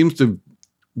 He seems to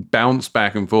bounce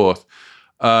back and forth.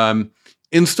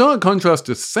 In stark contrast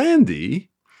to Sandy,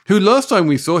 who last time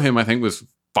we saw him, I think was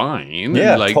fine,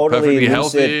 yeah, and like totally perfectly lucid.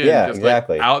 healthy, yeah, and just,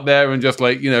 exactly, like, out there and just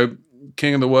like, you know,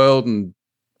 king of the world, and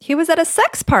he was at a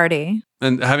sex party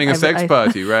and having a sex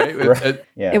party, right?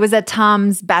 It was at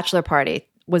Tom's bachelor party.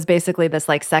 Was basically this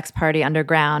like sex party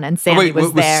underground, and Sandy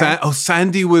was there.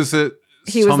 Sandy was at.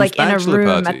 He was like in a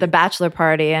room at the bachelor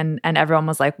party, and everyone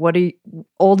was like, "What are you,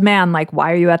 old man? Like,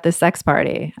 why are you at this sex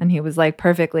party?" And he was like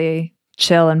perfectly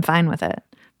chill and fine with it.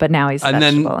 But now he's in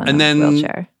a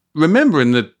wheelchair. Remember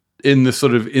in the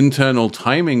sort of internal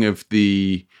timing of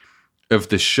the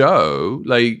show,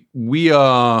 like we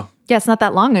are. Yeah, it's not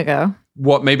that long ago.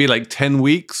 What, maybe like 10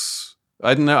 weeks?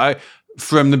 I don't know.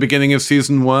 From the beginning of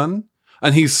season 1,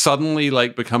 and he's suddenly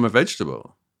like become a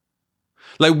vegetable.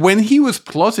 Like when he was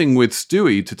plotting with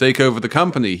Stewie to take over the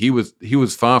company, he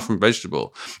was far from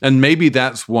vegetable, and maybe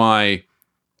that's why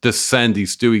the Sandy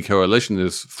Stewie coalition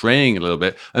is fraying a little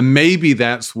bit, and maybe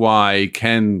that's why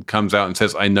Ken comes out and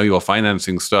says, "I know your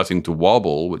financing's starting to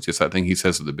wobble," which is that thing he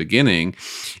says at the beginning.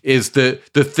 Is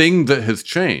that the thing that has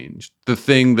changed? The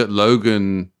thing that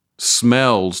Logan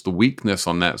smells the weakness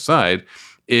on that side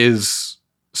is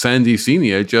Sandy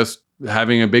Senior just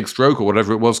having a big stroke or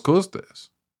whatever it was caused this.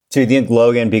 So you think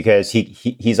Logan, because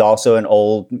he's also an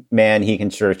old man, he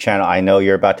can sort of channel, I know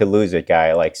you're about to lose it,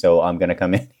 guy. Like, so I'm going to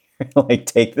come in here and like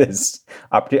take this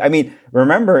opportunity. I mean,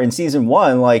 remember in season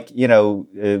 1, like, you know,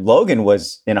 Logan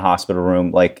was in a hospital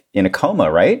room, like in a coma,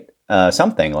 right?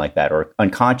 Something like that, or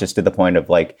unconscious to the point of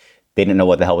like, they didn't know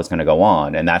what the hell was going to go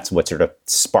on. And that's what sort of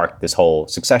sparked this whole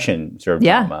Succession sort of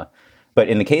drama. But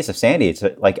in the case of Sandy, it's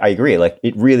like, I agree, like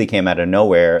it really came out of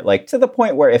nowhere, like to the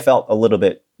point where it felt a little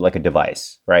bit like a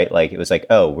device, right? Like it was like,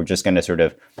 oh, we're just going to sort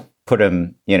of put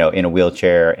him, in a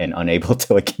wheelchair and unable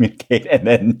to like communicate. And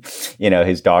then,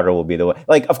 his daughter will be the one.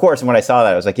 Like, of course, when I saw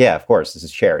that, I was like, yeah, of course, this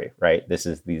is Sherry, right? These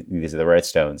are the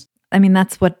Redstones. I mean,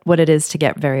 that's what it is to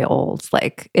get very old.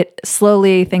 Like it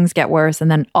slowly things get worse,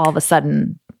 and then all of a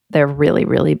sudden they're really,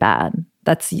 really bad.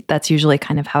 That's usually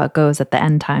kind of how it goes at the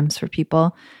end times for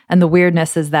people. And the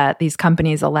weirdness is that these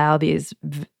companies allow these,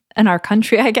 in our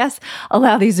country, I guess,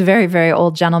 allow these very, very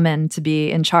old gentlemen to be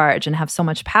in charge and have so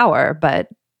much power, but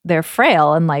they're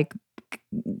frail and like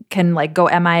can like go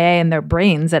MIA in their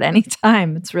brains at any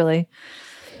time. It's really,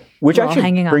 which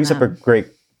actually brings up a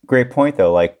great point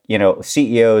though. Like,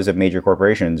 CEOs of major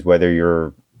corporations, whether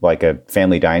you're like a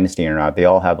family dynasty or not, they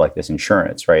all have like this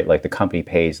insurance, right? Like the company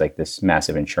pays like this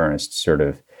massive insurance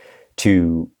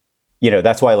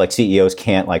that's why like CEOs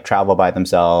can't like travel by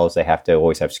themselves. They have to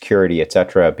always have security, et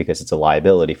cetera, because it's a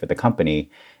liability for the company.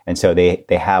 And so they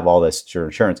have all this sort of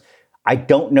insurance. I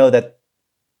don't know that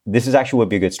this is actually would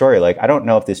be a good story. Like, I don't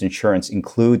know if this insurance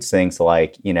includes things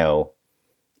like,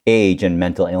 age and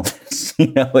mental illness,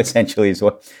 essentially is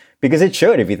what. Because it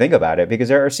should, if you think about it, because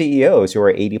there are CEOs who are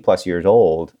 80 plus years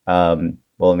old.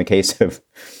 Well, in the case of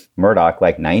Murdoch,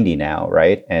 like 90 now,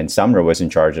 right? And Sumner was in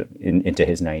charge into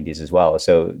his 90s as well.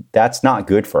 So that's not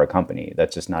good for a company.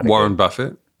 That's just not Warren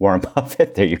Buffett. Warren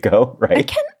Buffett, there you go,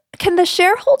 right? Can the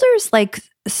shareholders like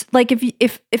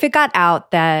if it got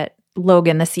out that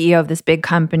Logan, the CEO of this big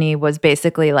company, was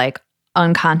basically like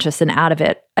unconscious and out of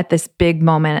it at this big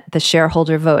moment, the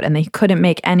shareholder vote, and they couldn't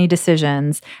make any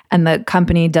decisions, and the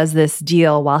company does this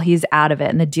deal while he's out of it,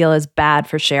 and the deal is bad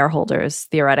for shareholders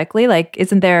theoretically, like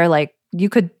isn't there like they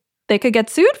could get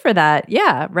sued for that?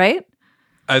 Yeah, right?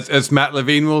 As Matt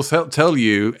Levine will tell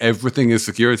you, everything is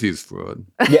securities fraud.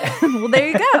 Yeah. Well, there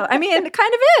you go. I mean, it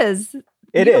kind of is.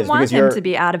 It you is. Want him to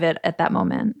be out of it at that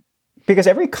moment. Because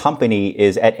every company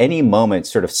is at any moment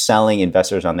sort of selling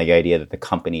investors on the idea that the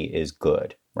company is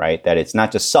good, right? That it's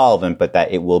not just solvent, but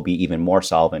that it will be even more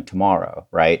solvent tomorrow,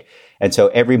 right? And so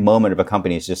every moment of a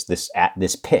company is just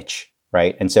this pitch,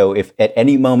 right? And so if at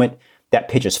any moment that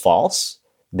pitch is false,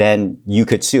 then you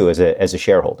could sue as a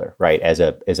shareholder, right? As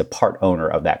a part owner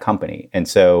of that company. And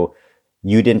so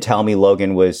you didn't tell me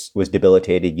Logan was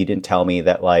debilitated. You didn't tell me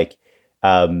that like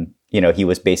he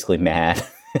was basically mad.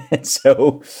 And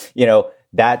so,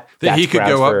 that he could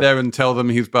go up there and tell them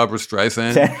he's Barbara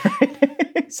Streisand.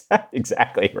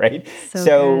 Exactly, right?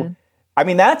 So I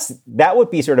mean, that would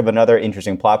be sort of another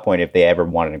interesting plot point if they ever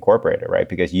wanted to incorporate it, right?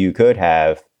 Because you could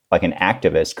have like an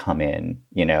activist come in,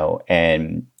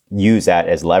 and use that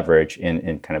as leverage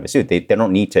in kind of a suit. They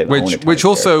don't need to own it. Which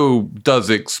also does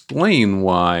explain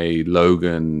why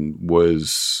Logan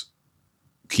was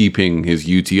keeping his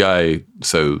UTI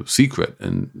so secret,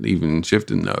 and even Schiff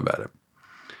didn't know about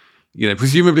it.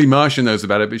 Presumably Marcia knows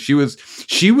about it, but she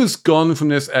was gone from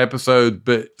this episode,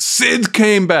 but Sid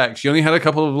came back. She only had a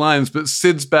couple of lines, but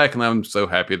Sid's back, and I'm so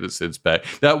happy that Sid's back.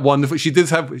 That wonderful. She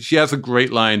has a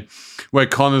great line where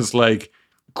Connor's like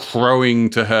crowing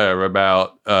to her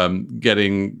about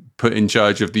getting put in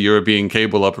charge of the European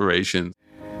cable operation.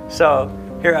 So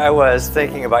here I was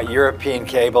thinking about European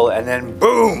cable, and then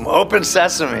boom, open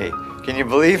sesame. Can you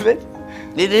believe it?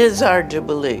 It is hard to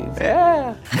believe.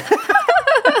 Yeah.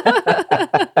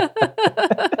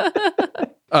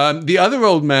 The other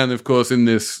old man, of course, in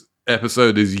this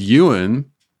episode is Ewan,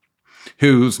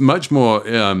 who's much more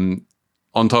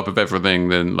on top of everything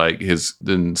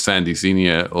than Sandy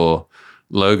Sr. or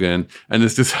Logan, and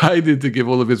has decided to give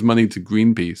all of his money to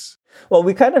Greenpeace. Well,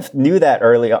 we kind of knew that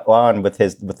early on with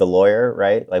the lawyer,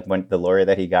 right? Like when the lawyer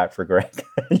that he got for Greg,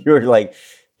 you were like,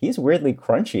 he's weirdly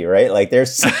crunchy, right? Like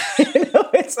there's,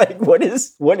 it's like, what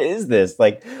is this?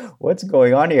 Like, what's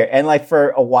going on here? And like for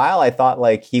a while, I thought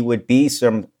like he would be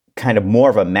some kind of more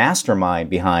of a mastermind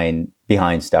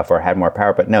behind stuff or had more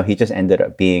power, but no, he just ended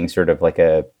up being sort of like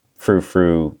a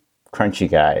frou-frou crunchy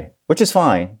guy, which is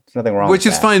fine. There's nothing wrong with that.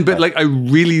 Which is fine, but like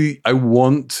I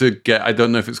want to get, I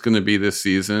don't know if it's going to be this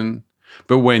season,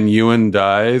 but when Ewan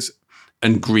dies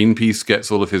and Greenpeace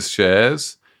gets all of his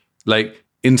shares, like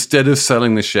instead of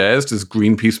selling the shares, does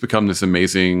Greenpeace become this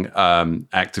amazing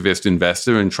activist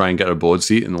investor and try and get a board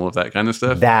seat and all of that kind of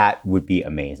stuff? That would be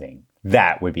amazing.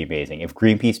 That would be amazing. If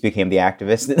Greenpeace became the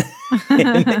activist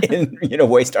in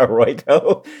Waystar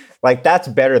Royco, like that's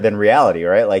better than reality,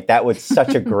 right? Like that was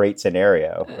such a great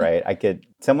scenario, right?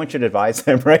 Someone should advise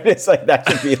them, right? It's like that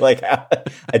should be like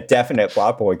a definite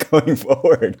plot point going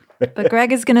forward. But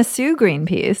Greg is going to sue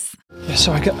Greenpeace. Yeah,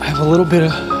 so I have a little bit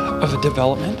of a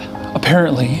development.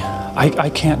 Apparently, I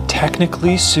can't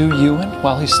technically sue Ewan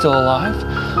while he's still alive,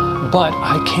 but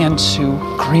I can sue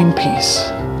Greenpeace.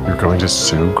 You're going to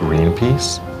sue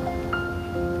Greenpeace?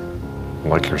 I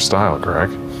like your style, Greg.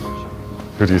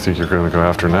 Who do you think you're going to go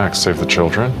after next? Save the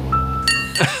children?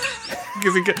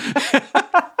 I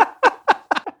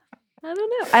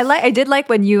don't know. I did like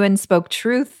when Ewan spoke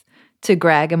truth to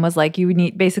Greg and was like, you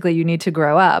need to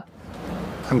grow up.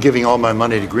 I'm giving all my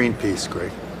money to Greenpeace,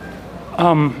 Greg.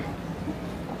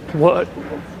 What?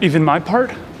 Even my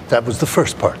part? That was the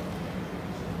first part.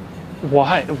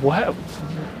 Why? What?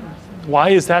 Why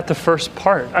is that the first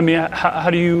part? I mean,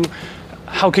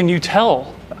 how can you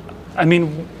tell? I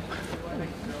mean,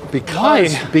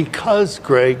 Because,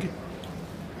 Greg,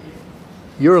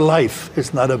 your life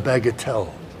is not a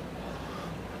bagatelle.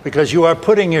 Because you are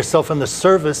putting yourself in the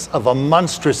service of a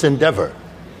monstrous endeavor.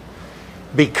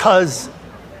 Because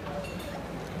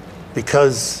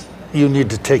you need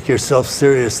to take yourself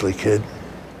seriously, kid.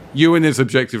 Ewan is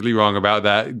objectively wrong about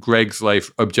that. Greg's life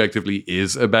objectively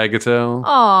is a bagatelle.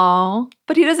 Oh,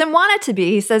 but he doesn't want it to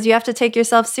be. He says you have to take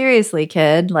yourself seriously,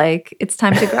 kid. Like, it's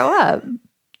time to grow up.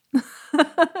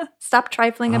 Stop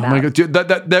trifling about. Oh my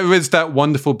God. There is that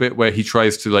wonderful bit where he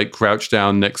tries to like crouch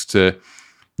down next to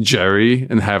Jerry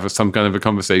and have some kind of a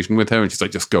conversation with her, and she's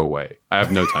like, just go away. I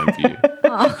have no time for you.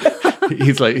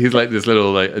 He's like this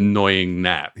little like annoying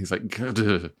gnat. He's like,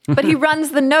 but he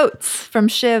runs the notes from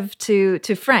Shiv to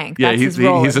Frank. Yeah, That's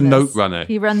he's a note runner.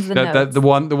 He runs the notes. The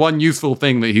one useful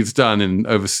thing that he's done in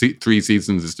over 3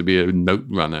 seasons is to be a note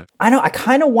runner. I know. I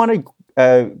kind of wanted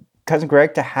Cousin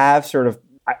Greg to have sort of.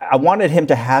 I wanted him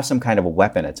to have some kind of a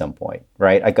weapon at some point,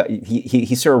 right?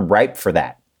 He's sort of ripe for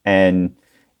that, and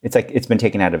it's like it's been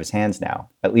taken out of his hands now.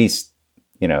 At least,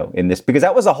 you know, in this, because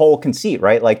that was a whole conceit,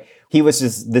 right? Like he was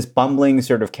this bumbling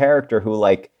sort of character who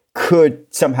like could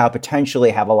somehow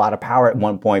potentially have a lot of power at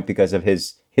one point because of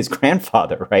his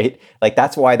grandfather, right? Like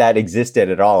that's why that existed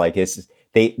at all. Like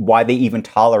why they even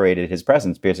tolerated his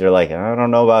presence, because they're like, I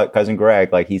don't know about Cousin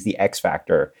Greg, like he's the X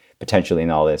factor potentially in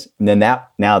all this. And then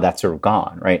now that's sort of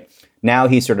gone, right? Now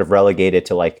he's sort of relegated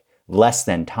to like less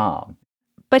than Tom.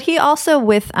 But he also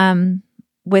with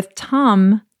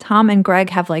Tom and Greg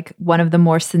have like one of the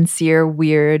more sincere,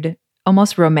 weird,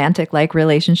 almost romantic like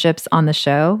relationships on the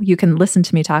show. You can listen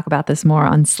to me talk about this more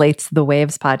on Slate's The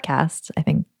Waves podcast. I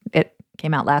think it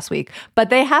came out last week.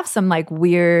 But they have some like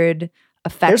weird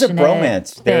affectionate There's a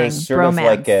bromance. There's sort of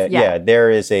like there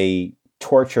is a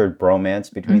tortured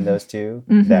bromance between those two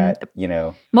that, you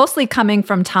know. Mostly coming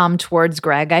from Tom towards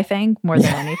Greg, I think, more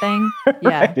than anything.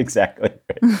 Yeah. Right, exactly.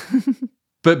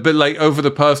 But like over the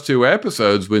past 2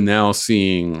 episodes, we're now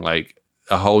seeing like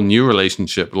a whole new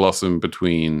relationship blossom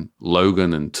between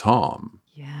Logan and Tom.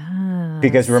 Yeah.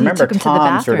 Because remember,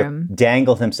 Tom sort of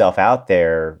dangled himself out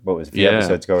there. What was a few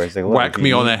episodes ago? He's like, whack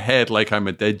me on the head like I'm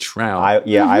a dead trout.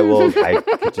 I will. I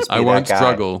could just be I won't that guy.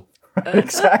 Struggle.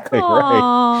 Exactly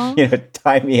right. You know,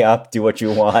 tie me up, do what you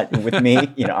want with me.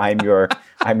 You know, I'm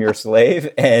your slave.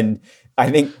 And I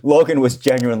think Logan was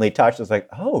genuinely touched. It's like,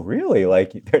 oh, really?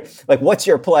 Like, what's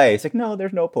your play? It's like, no,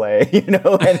 there's no play. You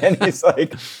know, and then he's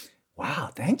like, wow,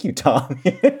 thank you, Tom.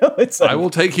 You know, it's like, I will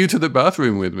take you to the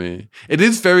bathroom with me. It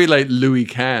is very like Louis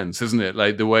Cans, isn't it?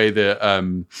 Like the way that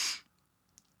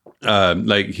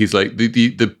like he's like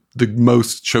the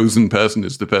most chosen person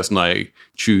is the person I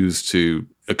choose to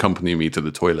accompany me to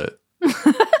the toilet.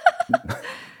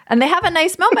 And they have a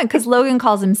nice moment because Logan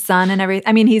calls him son and everything.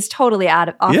 I mean, he's totally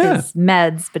off his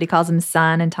meds, but he calls him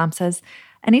son. And Tom says,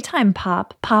 anytime,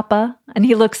 Papa. And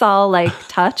he looks all like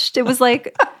touched. It was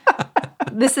like,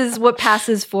 this is what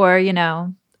passes for, you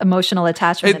know, emotional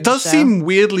attachment. It does seem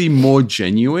weirdly more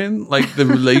genuine. Like the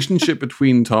relationship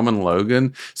between Tom and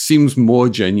Logan seems more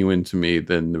genuine to me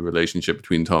than the relationship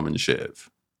between Tom and Shiv.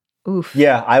 Oof.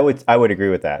 Yeah, I would agree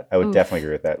with that. I would definitely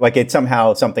agree with that. Like it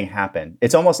somehow something happened.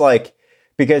 It's almost like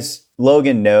because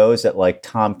Logan knows that like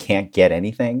Tom can't get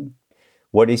anything.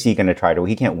 What is he going to try to?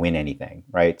 He can't win anything,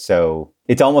 right? So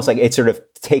it's almost like it sort of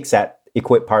takes that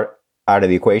part out of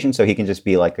the equation, so he can just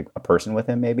be like a person with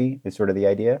him. Maybe is sort of the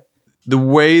idea. The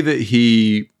way that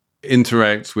he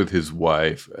interacts with his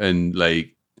wife and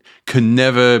like can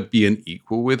never be an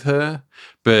equal with her,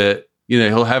 but you know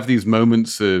he'll have these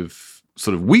moments of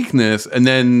sort of weakness and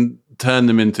then turn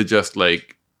them into just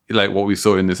like what we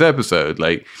saw in this episode.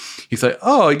 Like he's like,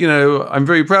 oh, you know, I'm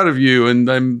very proud of you and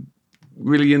I'm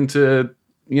really into,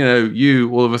 you know,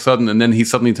 you all of a sudden. And then he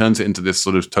suddenly turns it into this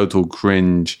sort of total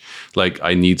cringe. Like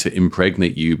I need to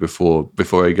impregnate you before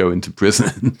I go into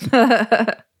prison.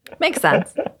 Makes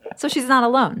sense. So she's not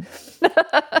alone.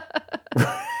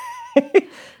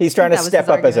 He's trying to step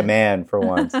up as a man for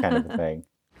once, kind of a thing.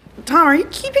 Tom, are you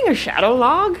keeping a shadow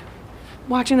log?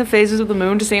 watching the phases of the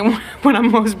moon to see when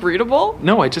I'm most breedable?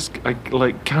 No, I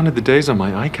like counted the days on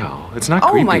my iCal. It's not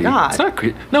creepy. Oh my God. It's not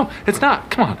creepy. No, it's not.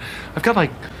 Come on. I've got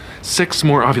like 6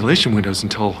 more ovulation windows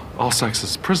until all sex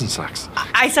is prison sex.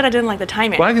 I said I didn't like the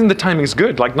timing. Well, I think the timing's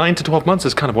good. Like 9 to 12 months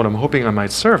is kind of what I'm hoping I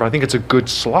might serve. I think it's a good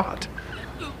slot.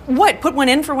 What? Put one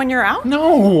in for when you're out?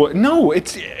 No,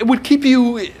 it would keep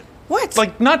you... What?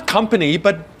 Like, not company,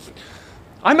 but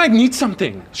I might need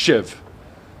something, Shiv.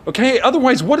 Okay?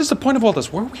 Otherwise, what is the point of all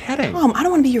this? Where are we heading? Tom, I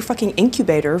don't want to be your fucking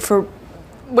incubator for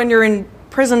when you're in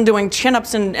prison doing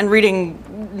chin-ups and reading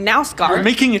Nausgard. You're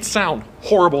making it sound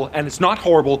horrible, and it's not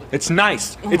horrible. It's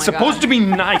nice. Oh It's supposed to be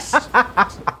nice.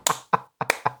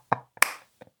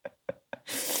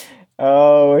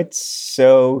 Oh, it's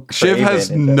so Shiv craven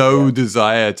has in that, no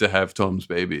desire to have Tom's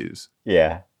babies.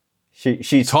 Yeah.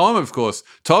 She's Tom, of course,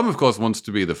 wants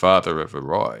to be the father of a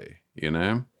Roy, you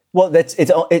know? Well,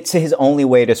 it's his only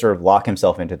way to sort of lock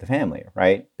himself into the family,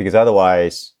 right? Because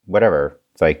otherwise, whatever,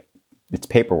 it's like, it's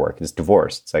paperwork, it's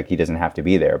divorce. It's like he doesn't have to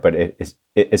be there. But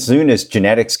as soon as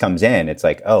genetics comes in, it's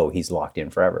like, oh, he's locked in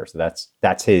forever. So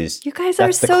that's his. You guys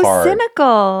are so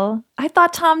cynical. I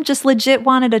thought Tom just legit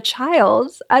wanted a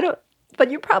child. But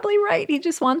you're probably right. He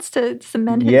just wants to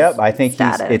cement his Yep, I think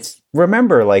status.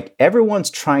 remember, like, everyone's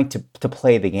trying to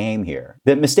play the game here.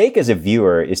 The mistake as a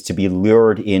viewer is to be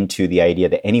lured into the idea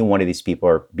that any one of these people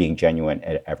are being genuine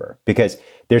ever. Because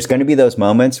there's going to be those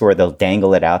moments where they'll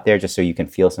dangle it out there just so you can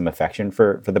feel some affection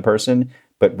for the person.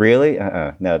 But really,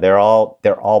 no, they're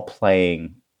all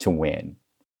playing to win.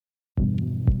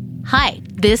 Hi,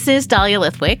 this is Dahlia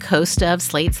Lithwick, host of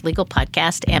Slate's legal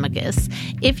podcast, Amicus.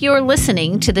 If you're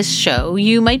listening to this show,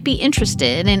 you might be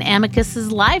interested in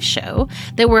Amicus's live show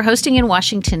that we're hosting in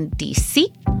Washington,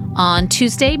 D.C. on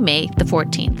Tuesday, May the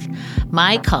 14th.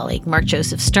 My colleague, Mark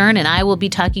Joseph Stern, and I will be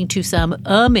talking to some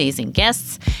amazing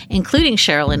guests, including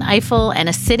Sherrilyn Ifill and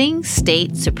a sitting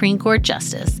state Supreme Court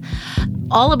justice,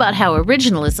 all about how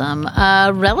originalism,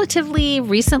 a relatively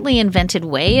recently invented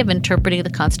way of interpreting the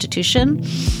Constitution,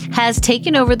 has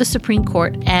taken over the Supreme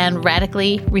Court and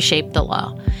radically reshaped the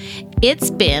law.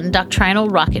 It's been doctrinal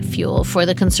rocket fuel for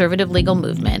the conservative legal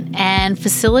movement and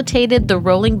facilitated the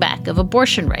rolling back of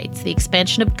abortion rights, the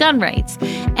expansion of gun rights,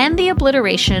 and the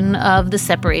obliteration of the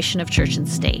separation of church and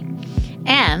state.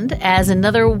 And as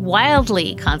another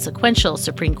wildly consequential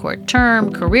Supreme Court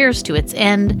term careers to its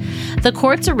end, the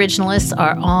court's originalists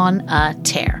are on a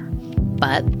tear.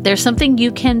 But there's something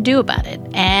you can do about it,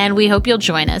 and we hope you'll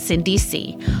join us in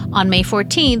D.C. on May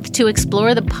 14th to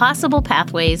explore the possible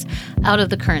pathways out of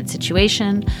the current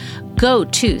situation. Go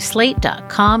to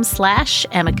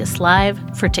slate.com/Amicus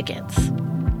Live for tickets.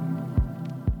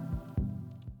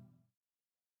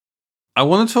 I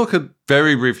want to talk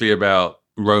very briefly about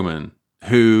Roman,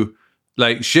 who,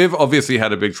 like, Shiv obviously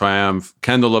had a big triumph.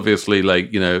 Kendall obviously,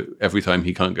 like, you know, every time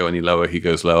he can't go any lower, he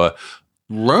goes lower.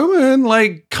 Roman,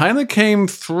 like, kind of came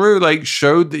through, like,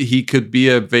 showed that he could be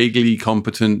a vaguely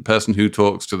competent person who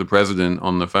talks to the president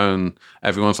on the phone.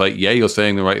 Everyone's like, yeah, you're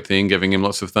saying the right thing, giving him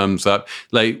lots of thumbs up.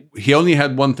 Like, he only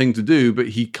had one thing to do, but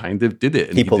he kind of did it.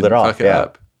 And he pulled it off,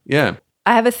 Yeah.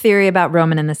 I have a theory about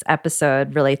Roman in this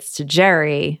episode relates to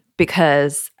Jerry,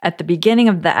 because at the beginning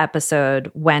of the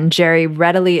episode, when Jerry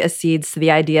readily accedes to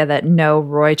the idea that no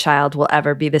Rothschild will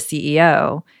ever be the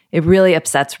CEO, it really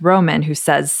upsets Roman, who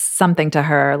says something to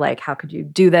her like, how could you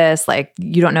do this? Like,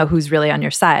 you don't know who's really on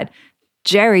your side.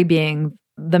 Jerry, being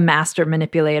the master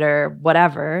manipulator,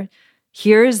 whatever,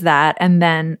 hears that and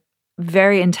then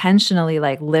very intentionally,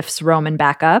 like, lifts Roman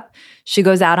back up. She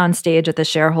goes out on stage at the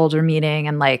shareholder meeting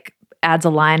and, like, adds a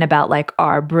line about, like,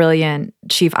 our brilliant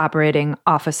chief operating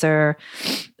officer,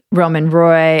 Roman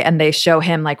Roy, and they show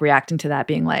him, like, reacting to that,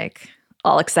 being like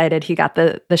all excited he got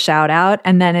the shout out.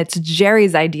 And then it's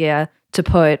Jerry's idea to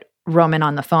put Roman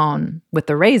on the phone with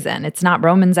the raisin. It's not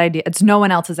Roman's idea. It's no one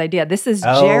else's idea. This is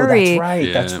Jerry.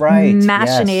 That's right.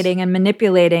 Machinating and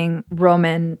manipulating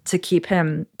Roman to keep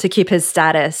his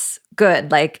status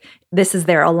good. Like, this is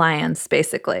their alliance,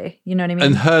 basically. You know what I mean?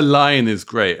 And her line is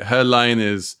great. Her line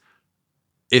is,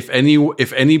 if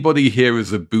anybody here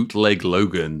is a bootleg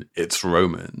Logan, it's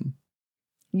Roman.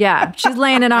 Yeah, she's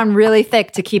laying it on really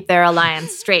thick to keep their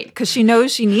alliance straight because she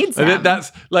knows she needs him. And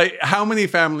that's like, how many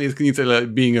families can you say,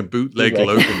 like, being a bootleg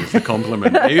Logan is a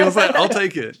compliment? And he was like, I'll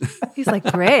take it. He's like,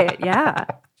 great, yeah.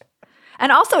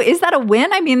 And also, is that a win?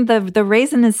 I mean, the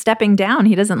raisin is stepping down.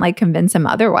 He doesn't, like, convince him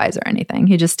otherwise or anything.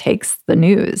 He just takes the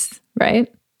news, right?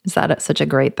 Is that such a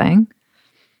great thing?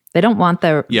 They don't want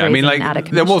the I mean, like, out of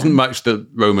commission. there wasn't much that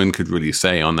Roman could really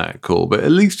say on that call, but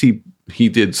at least he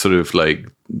did sort of,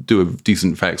 like, do a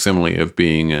decent facsimile of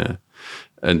being an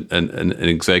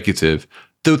executive.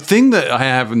 The thing that I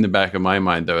have in the back of my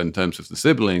mind, though, in terms of the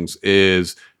siblings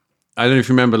is, I don't know if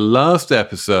you remember last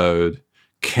episode,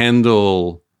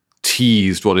 Kendall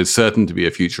teased what is certain to be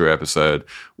a future episode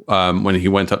when he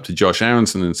went up to Josh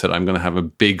Aronson and said, I'm going to have a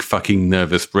big fucking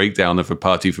nervous breakdown of a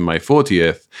party for my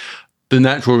 40th. The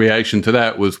natural reaction to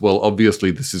that was, well,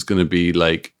 obviously this is going to be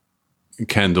like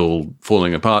Kendall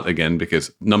falling apart again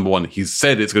because, number one, he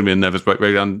said it's going to be a nervous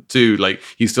breakdown. 2, like,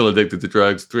 he's still addicted to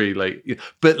drugs. 3, like,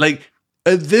 but like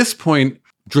at this point,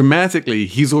 dramatically,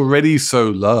 he's already so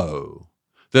low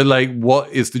that like, what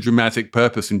is the dramatic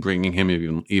purpose in bringing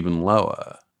him even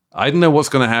lower? I don't know what's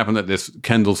going to happen at this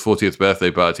Kendall's 40th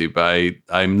birthday party, but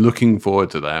I'm looking forward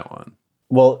to that one.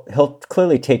 Well, he'll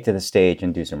clearly take to the stage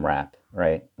and do some rap,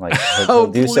 right? Like he'll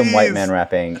do some white man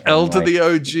rapping. L to the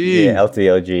OG. Yeah, L to the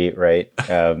OG, right?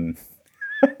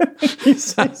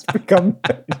 He's become.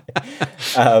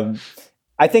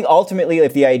 I think ultimately,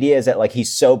 if the idea is that like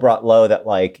he's so brought low that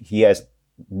like he has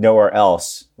nowhere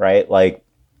else, right? Like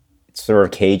it's sort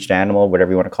of caged animal,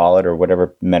 whatever you want to call it, or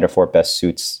whatever metaphor best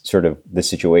suits sort of the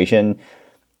situation.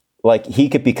 Like he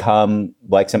could become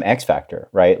like some X Factor,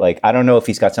 right? Like, I don't know if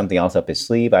he's got something else up his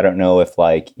sleeve. I don't know if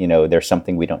like, you know, there's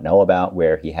something we don't know about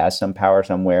where he has some power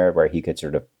somewhere where he could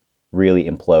sort of really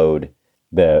implode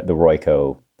the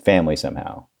Royco family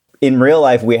somehow. In real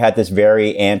life, we had this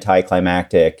very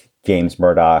anticlimactic James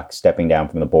Murdoch stepping down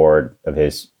from the board of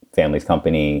his family's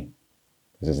company.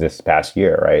 This is this past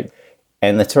year, right?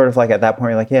 And it's sort of like at that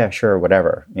point, you're like, yeah, sure,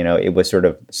 whatever. You know, it was sort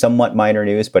of somewhat minor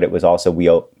news, but it was also, we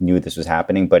all knew this was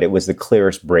happening, but it was the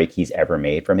clearest break he's ever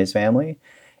made from his family.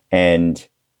 And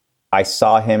I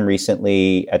saw him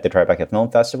recently at the Tribeca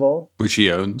Film Festival. Which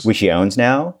he owns. Which he owns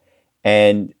now.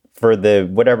 And for the,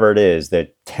 whatever it is,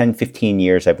 the 10, 15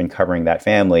 years I've been covering that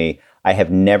family, I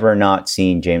have never not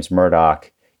seen James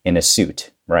Murdoch in a suit,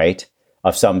 right?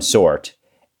 Of some sort.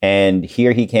 And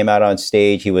here he came out on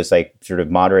stage. He was like sort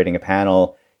of moderating a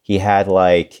panel. He had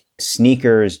like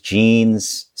sneakers,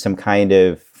 jeans, some kind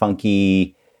of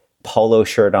funky polo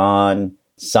shirt on,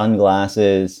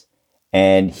 sunglasses.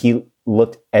 And he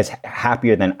looked as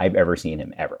happier than I've ever seen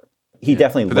him ever. He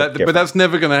definitely looked different. But that's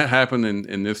never going to happen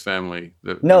in this family.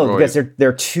 Because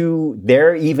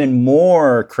they're even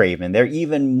more craven. They're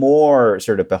even more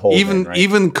sort of beholden.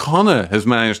 Even Connor has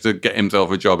managed to get himself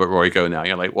a job at Royco now.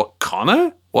 You're like, what,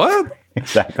 Connor? What?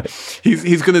 Exactly.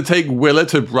 He's going to take Willa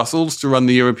to Brussels to run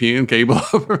the European cable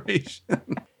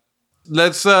operation.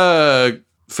 Let's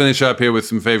finish up here with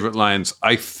some favorite lines.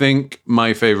 I think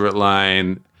my favorite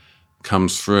line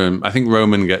comes from, I think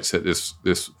Roman gets it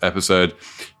this episode.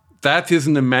 That is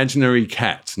an imaginary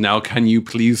cat. Now, can you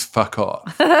please fuck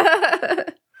off?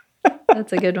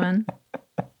 That's a good one.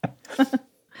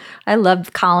 I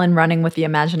love Colin running with the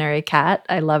imaginary cat.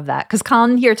 I love that. Because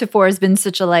Colin heretofore has been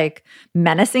such a like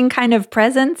menacing kind of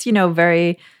presence, you know,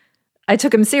 very, I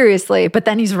took him seriously, but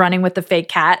then he's running with the fake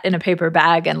cat in a paper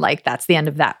bag. And like, that's the end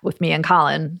of that with me and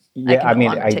Colin. Yeah,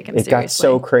 it got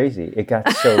so crazy. It got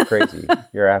so crazy.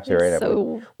 You're absolutely right.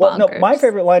 So well, no, my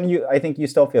favorite line, I think you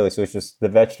still feel this, was just the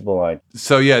vegetable line.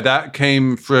 So yeah, that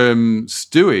came from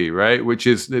Stewie, right? Which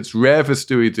is, it's rare for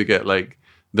Stewie to get like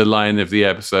the line of the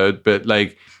episode, but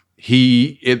like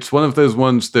it's one of those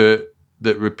ones that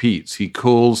repeats. He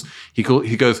goes,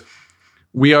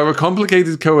 "We are a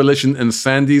complicated coalition, and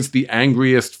Sandy's the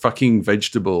angriest fucking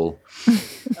vegetable."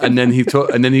 and then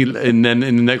in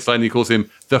the next line he calls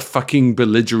him the fucking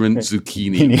belligerent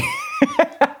zucchini.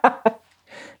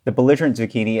 The belligerent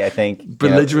zucchini, I think.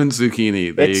 Belligerent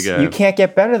zucchini. There you go. You can't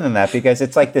get better than that because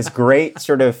it's like this great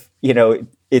sort of, you know,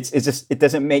 it's just, it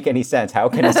doesn't make any sense. How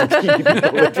can a zucchini be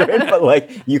belligerent? But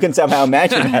like, you can somehow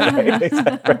imagine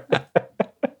that, right?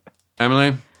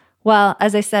 Emily? Well,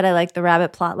 as I said, I like the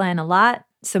rabbit plot line a lot.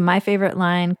 So my favorite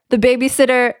line, the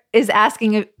babysitter is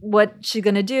asking what she's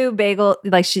going to do. Bagel,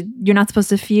 like you're not supposed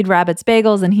to feed rabbits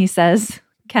bagels. And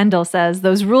Kendall says,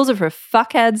 those rules are for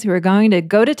fuckheads who are going to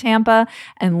go to Tampa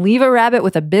and leave a rabbit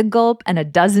with a big gulp and a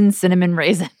dozen cinnamon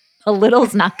raisins. A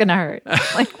little's not going to hurt.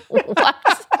 Like, what?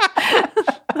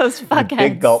 Those fuckheads. The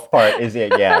big gulp part is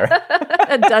it, yeah.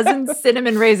 A dozen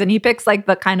cinnamon raisin. He picks like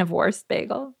the kind of worst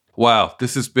bagel. Wow,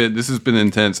 this has been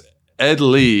intense. Ed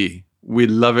Lee, we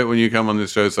love it when you come on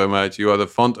this show so much. You are the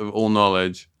font of all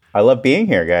knowledge. I love being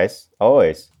here, guys.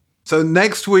 Always. So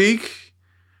next week,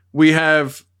 we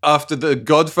have, after the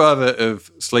godfather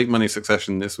of Slate Money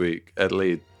Succession this week, Ed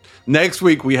Lee, next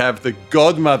week we have the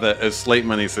godmother of Slate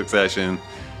Money Succession.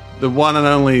 The one and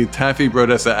only Taffy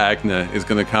Brodesser Agner is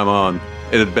going to come on.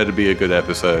 It had better be a good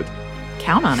episode.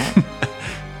 Count on it.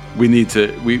 We need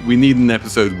an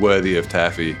episode worthy of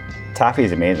Taffy. Taffy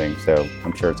is amazing, so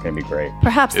I'm sure it's going to be great.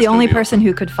 Perhaps the only person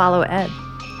who could follow Ed.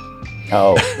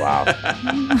 Oh, wow.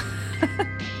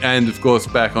 And of course,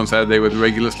 back on Saturday with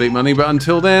regular Sleep Money. But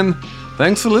until then,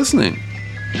 thanks for listening.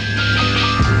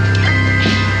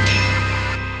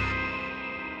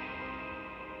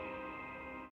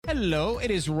 Hello, it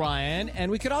is Ryan,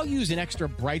 and we could all use an extra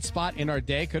bright spot in our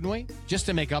day, couldn't we? Just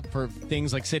to make up for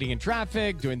things like sitting in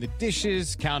traffic, doing the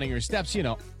dishes, counting your steps, you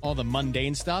know, all the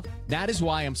mundane stuff. That is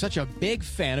why I'm such a big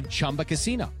fan of Chumba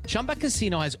Casino. Chumba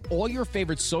Casino has all your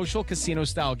favorite social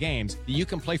casino-style games that you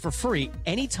can play for free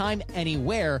anytime,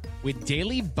 anywhere with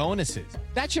daily bonuses.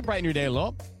 That should brighten your day a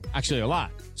little. Actually, a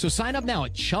lot. So sign up now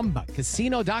at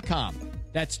ChumbaCasino.com.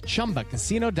 That's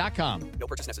ChumbaCasino.com. No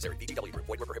purchase necessary. VGW Group.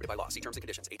 Void where prohibited by law. See terms and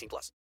conditions. 18+.